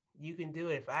it. You can do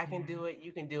it. If I can do it,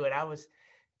 you can do it. I was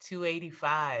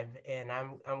 285, and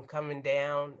I'm coming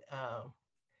down.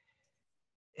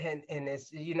 And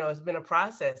it's, you know, it's been a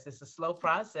process. It's a slow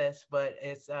process, but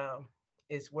it's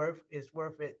worth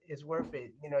it. It's worth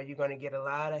it. You know, you're going to get a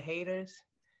lot of haters.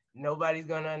 Nobody's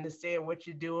going to understand what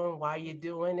you're doing, why you're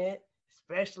doing it,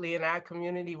 especially in our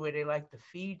community where they like to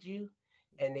feed you,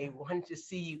 and they want to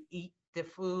see you eat the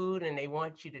food, and they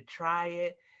want you to try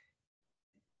it.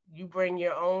 You bring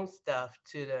your own stuff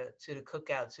to the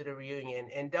cookout, to the reunion,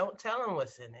 and don't tell them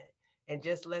what's in it, and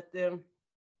just let them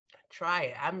try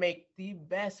it. I make the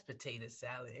best potato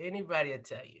salad. Anybody will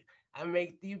tell you. I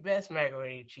make the best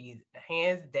macaroni and cheese,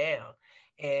 hands down.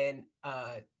 And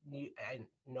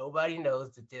nobody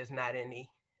knows that there's not any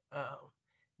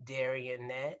dairy in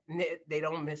that. They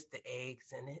don't miss the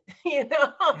eggs in it, you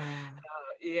know?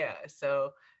 Yeah.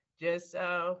 So just,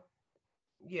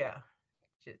 yeah.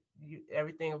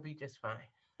 Everything will be just fine.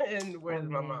 And where's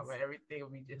my mama? Everything will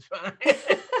be just fine.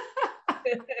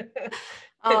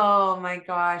 Oh my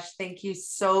gosh. Thank you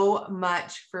so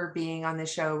much for being on the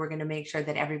show. We're going to make sure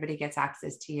that everybody gets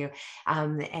access to you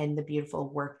and the beautiful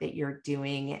work that you're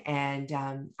doing. And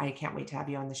I can't wait to have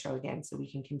you on the show again so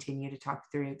we can continue to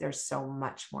talk through. There's so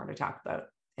much more to talk about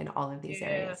in all of these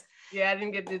areas. Yeah, I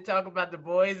didn't get to talk about the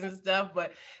boys and stuff,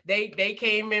 but they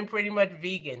came in pretty much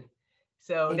vegan.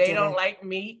 So they don't like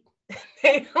meat.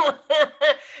 They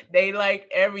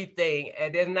like everything.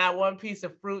 And there's not one piece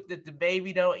of fruit that the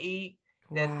baby don't eat,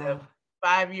 that the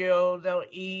 5-year-old don't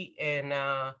eat. And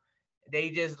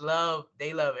they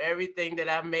love everything that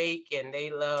I make, and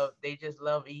they just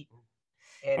love eating.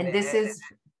 And this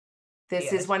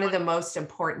is one of the most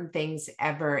important things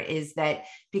ever, is that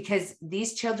because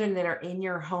these children that are in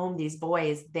your home, these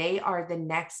boys, they are the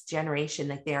next generation.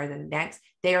 Like they are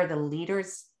the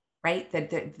leaders, right?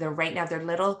 They're right now they're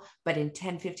little, but in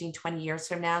 10, 15, 20 years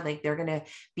from now, like they're going to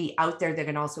be out there. They're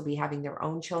going to also be having their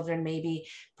own children, maybe,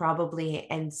 probably.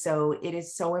 And so it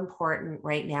is so important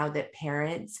right now that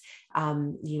parents,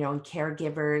 and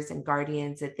caregivers and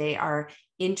guardians, that they are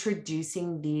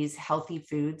introducing these healthy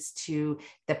foods to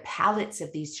the palates of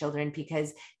these children,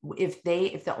 because if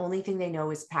the only thing they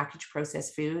know is packaged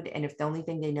processed food, and if the only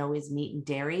thing they know is meat and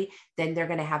dairy, then they're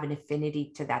going to have an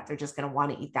affinity to that. They're just going to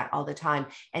want to eat that all the time,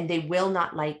 and they will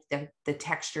not like the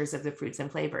textures of the fruits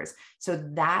and flavors. So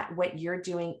that what you're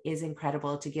doing is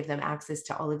incredible, to give them access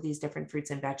to all of these different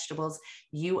fruits and vegetables.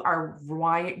 You are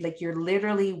you're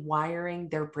literally wiring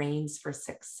their brains for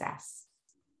success.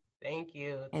 Thank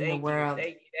you. In the world.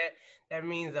 Thank you. That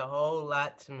means a whole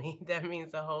lot to me. That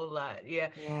means a whole lot. Yeah.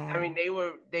 I mean, they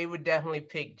were definitely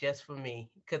picked just for me,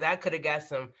 because I could have got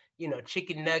some,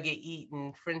 chicken nugget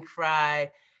eating, French fry.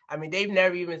 I mean, they've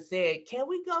never even said, "Can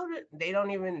we go to?" They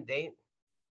don't even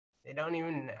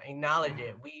acknowledge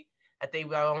it. I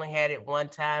think we only had it one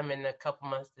time in a couple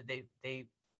months that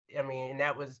and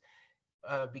that was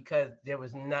because there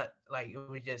was not, like, it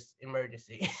was just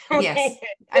emergency. Yes.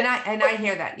 And I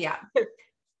hear that. Yeah.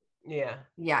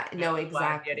 Yeah. No,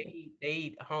 exactly. Yeah, they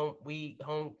eat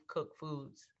home cooked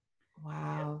foods.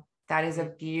 Wow. That is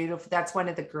that's one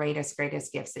of the greatest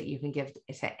gifts that you can give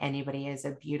to anybody, is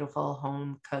a beautiful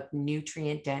home cooked,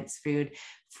 nutrient dense food,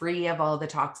 free of all the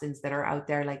toxins that are out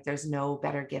there. Like there's no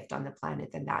better gift on the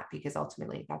planet than that, because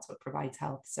ultimately that's what provides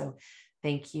health. So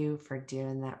thank you for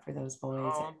doing that for those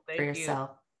boys, for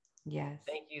yourself. Yes.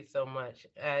 Thank you so much.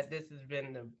 This has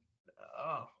been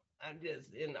I'm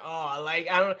just in awe. Like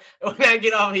when I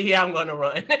get off of here, I'm gonna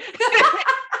run.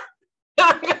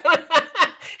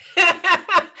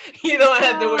 You don't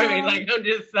have to worry. Like I'm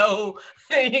just so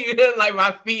like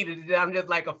my feet. I'm just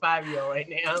like a 5-year-old right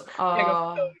now. Like,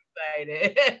 I'm so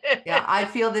excited. Yeah, I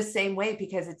feel the same way,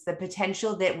 because it's the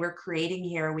potential that we're creating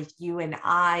here with you and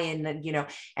I, and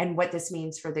and what this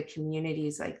means for the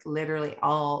communities, like literally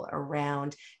all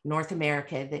around North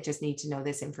America, that just need to know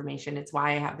this information. It's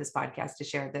why I have this podcast, to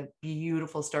share the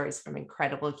beautiful stories from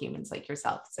incredible humans like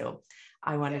yourself. So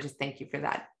I want to just thank you for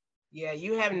that. Yeah,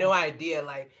 you have no idea.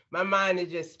 Like my mind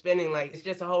is just spinning. Like it's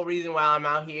just the whole reason why I'm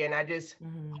out here, and I just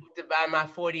hope to buy my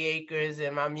 40 acres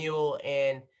and my mule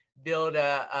and build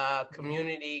a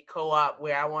community co-op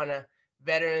where I want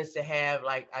veterans to have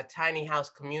like a tiny house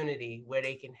community where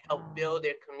they can help build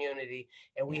their community,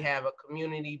 and we have a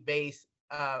community-based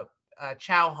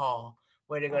chow hall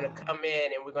where they're going to come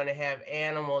in, and we're going to have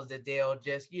animals that they'll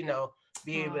just be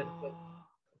able to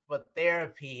for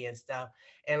therapy and stuff.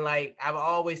 And like I've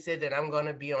always said that I'm going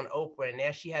to be on Oprah, and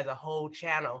now she has a whole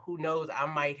channel. Who knows, I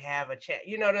might have a chat.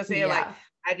 You know what I'm saying? Like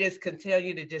I just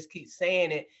continue to just keep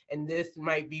saying it, and this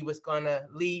might be what's going to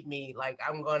lead me. Like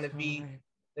I'm going to be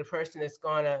the person that's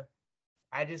going to,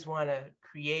 I just want to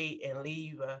create and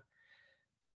leave a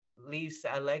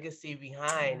legacy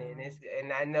behind.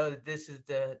 And I know that this is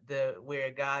the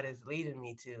where God is leading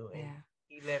me to, and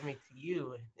he led me to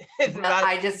you. It's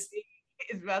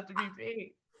about to be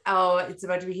big. Oh, it's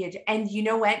about to be huge. And you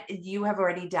know what? You have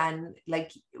already done,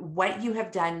 like what you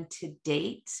have done to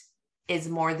date is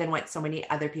more than what so many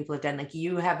other people have done. Like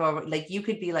you have, like you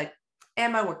could be like,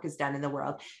 and my work is done in the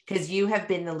world, because you have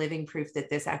been the living proof that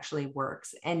this actually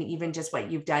works. And even just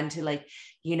what you've done to like,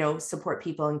 support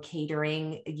people in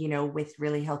catering, with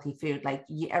really healthy food. Like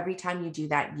every time you do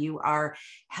that, you are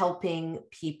helping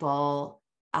people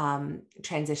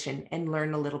transition and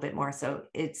learn a little bit more. So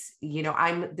it's,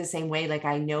 I'm the same way. Like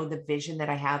I know the vision that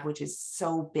I have, which is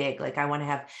so big. Like I want to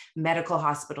have medical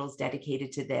hospitals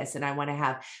dedicated to this. And I want to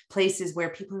have places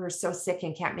where people who are so sick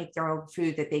and can't make their own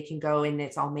food, that they can go and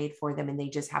it's all made for them. And they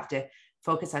just have to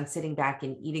focus on sitting back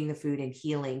and eating the food and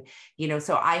healing,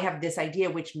 so I have this idea,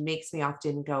 which makes me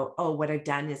often go, oh, what I've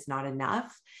done is not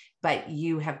enough, but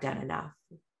you have done enough.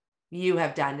 You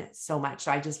have done so much.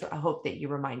 So I hope that you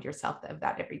remind yourself of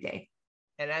that every day.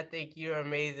 And I think you're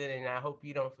amazing, and I hope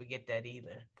you don't forget that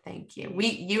either. Thank you.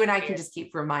 You and I can just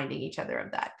keep reminding each other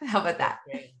of that. How about that?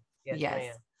 Yes, yes.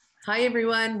 ma'am. Hi,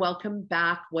 everyone. Welcome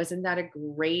back. Wasn't that a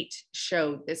great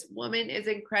show? This woman is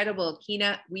incredible.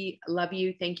 Kenia, we love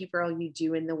you. Thank you for all you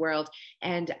do in the world.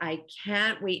 And I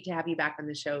can't wait to have you back on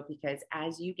the show, because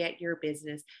as you get your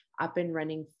business up and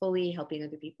running fully, helping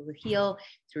other people to heal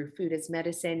through food as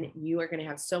medicine, you are going to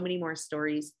have so many more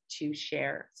stories to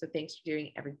share. So thanks for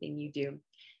doing everything you do.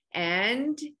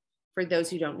 And for those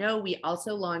who don't know, we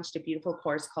also launched a beautiful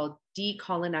course called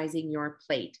Decolonizing Your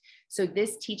Plate. So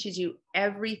this teaches you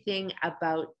everything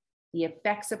about the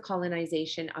effects of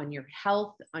colonization on your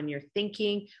health, on your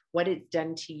thinking, what it's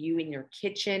done to you in your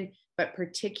kitchen, but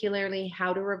particularly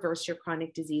how to reverse your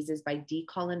chronic diseases by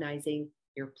decolonizing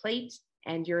your plate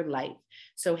and your life.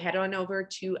 So head on over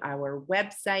to our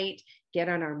website, get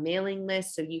on our mailing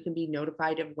list so you can be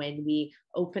notified of when we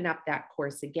open up that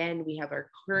course again. We have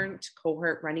our current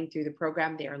cohort running through the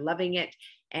program. They are loving it,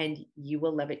 and you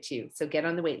will love it too. So get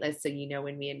on the wait list so you know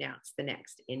when we announce the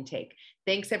next intake.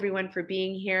 Thanks everyone for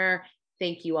being here.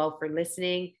 Thank you all for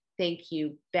listening. Thank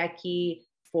you, Becky,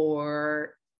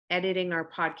 for editing our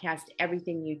podcast,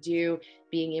 everything you do,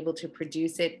 being able to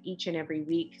produce it each and every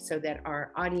week so that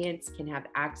our audience can have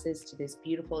access to this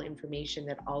beautiful information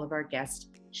that all of our guests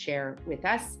share with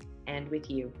us and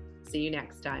with you. See you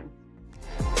next time.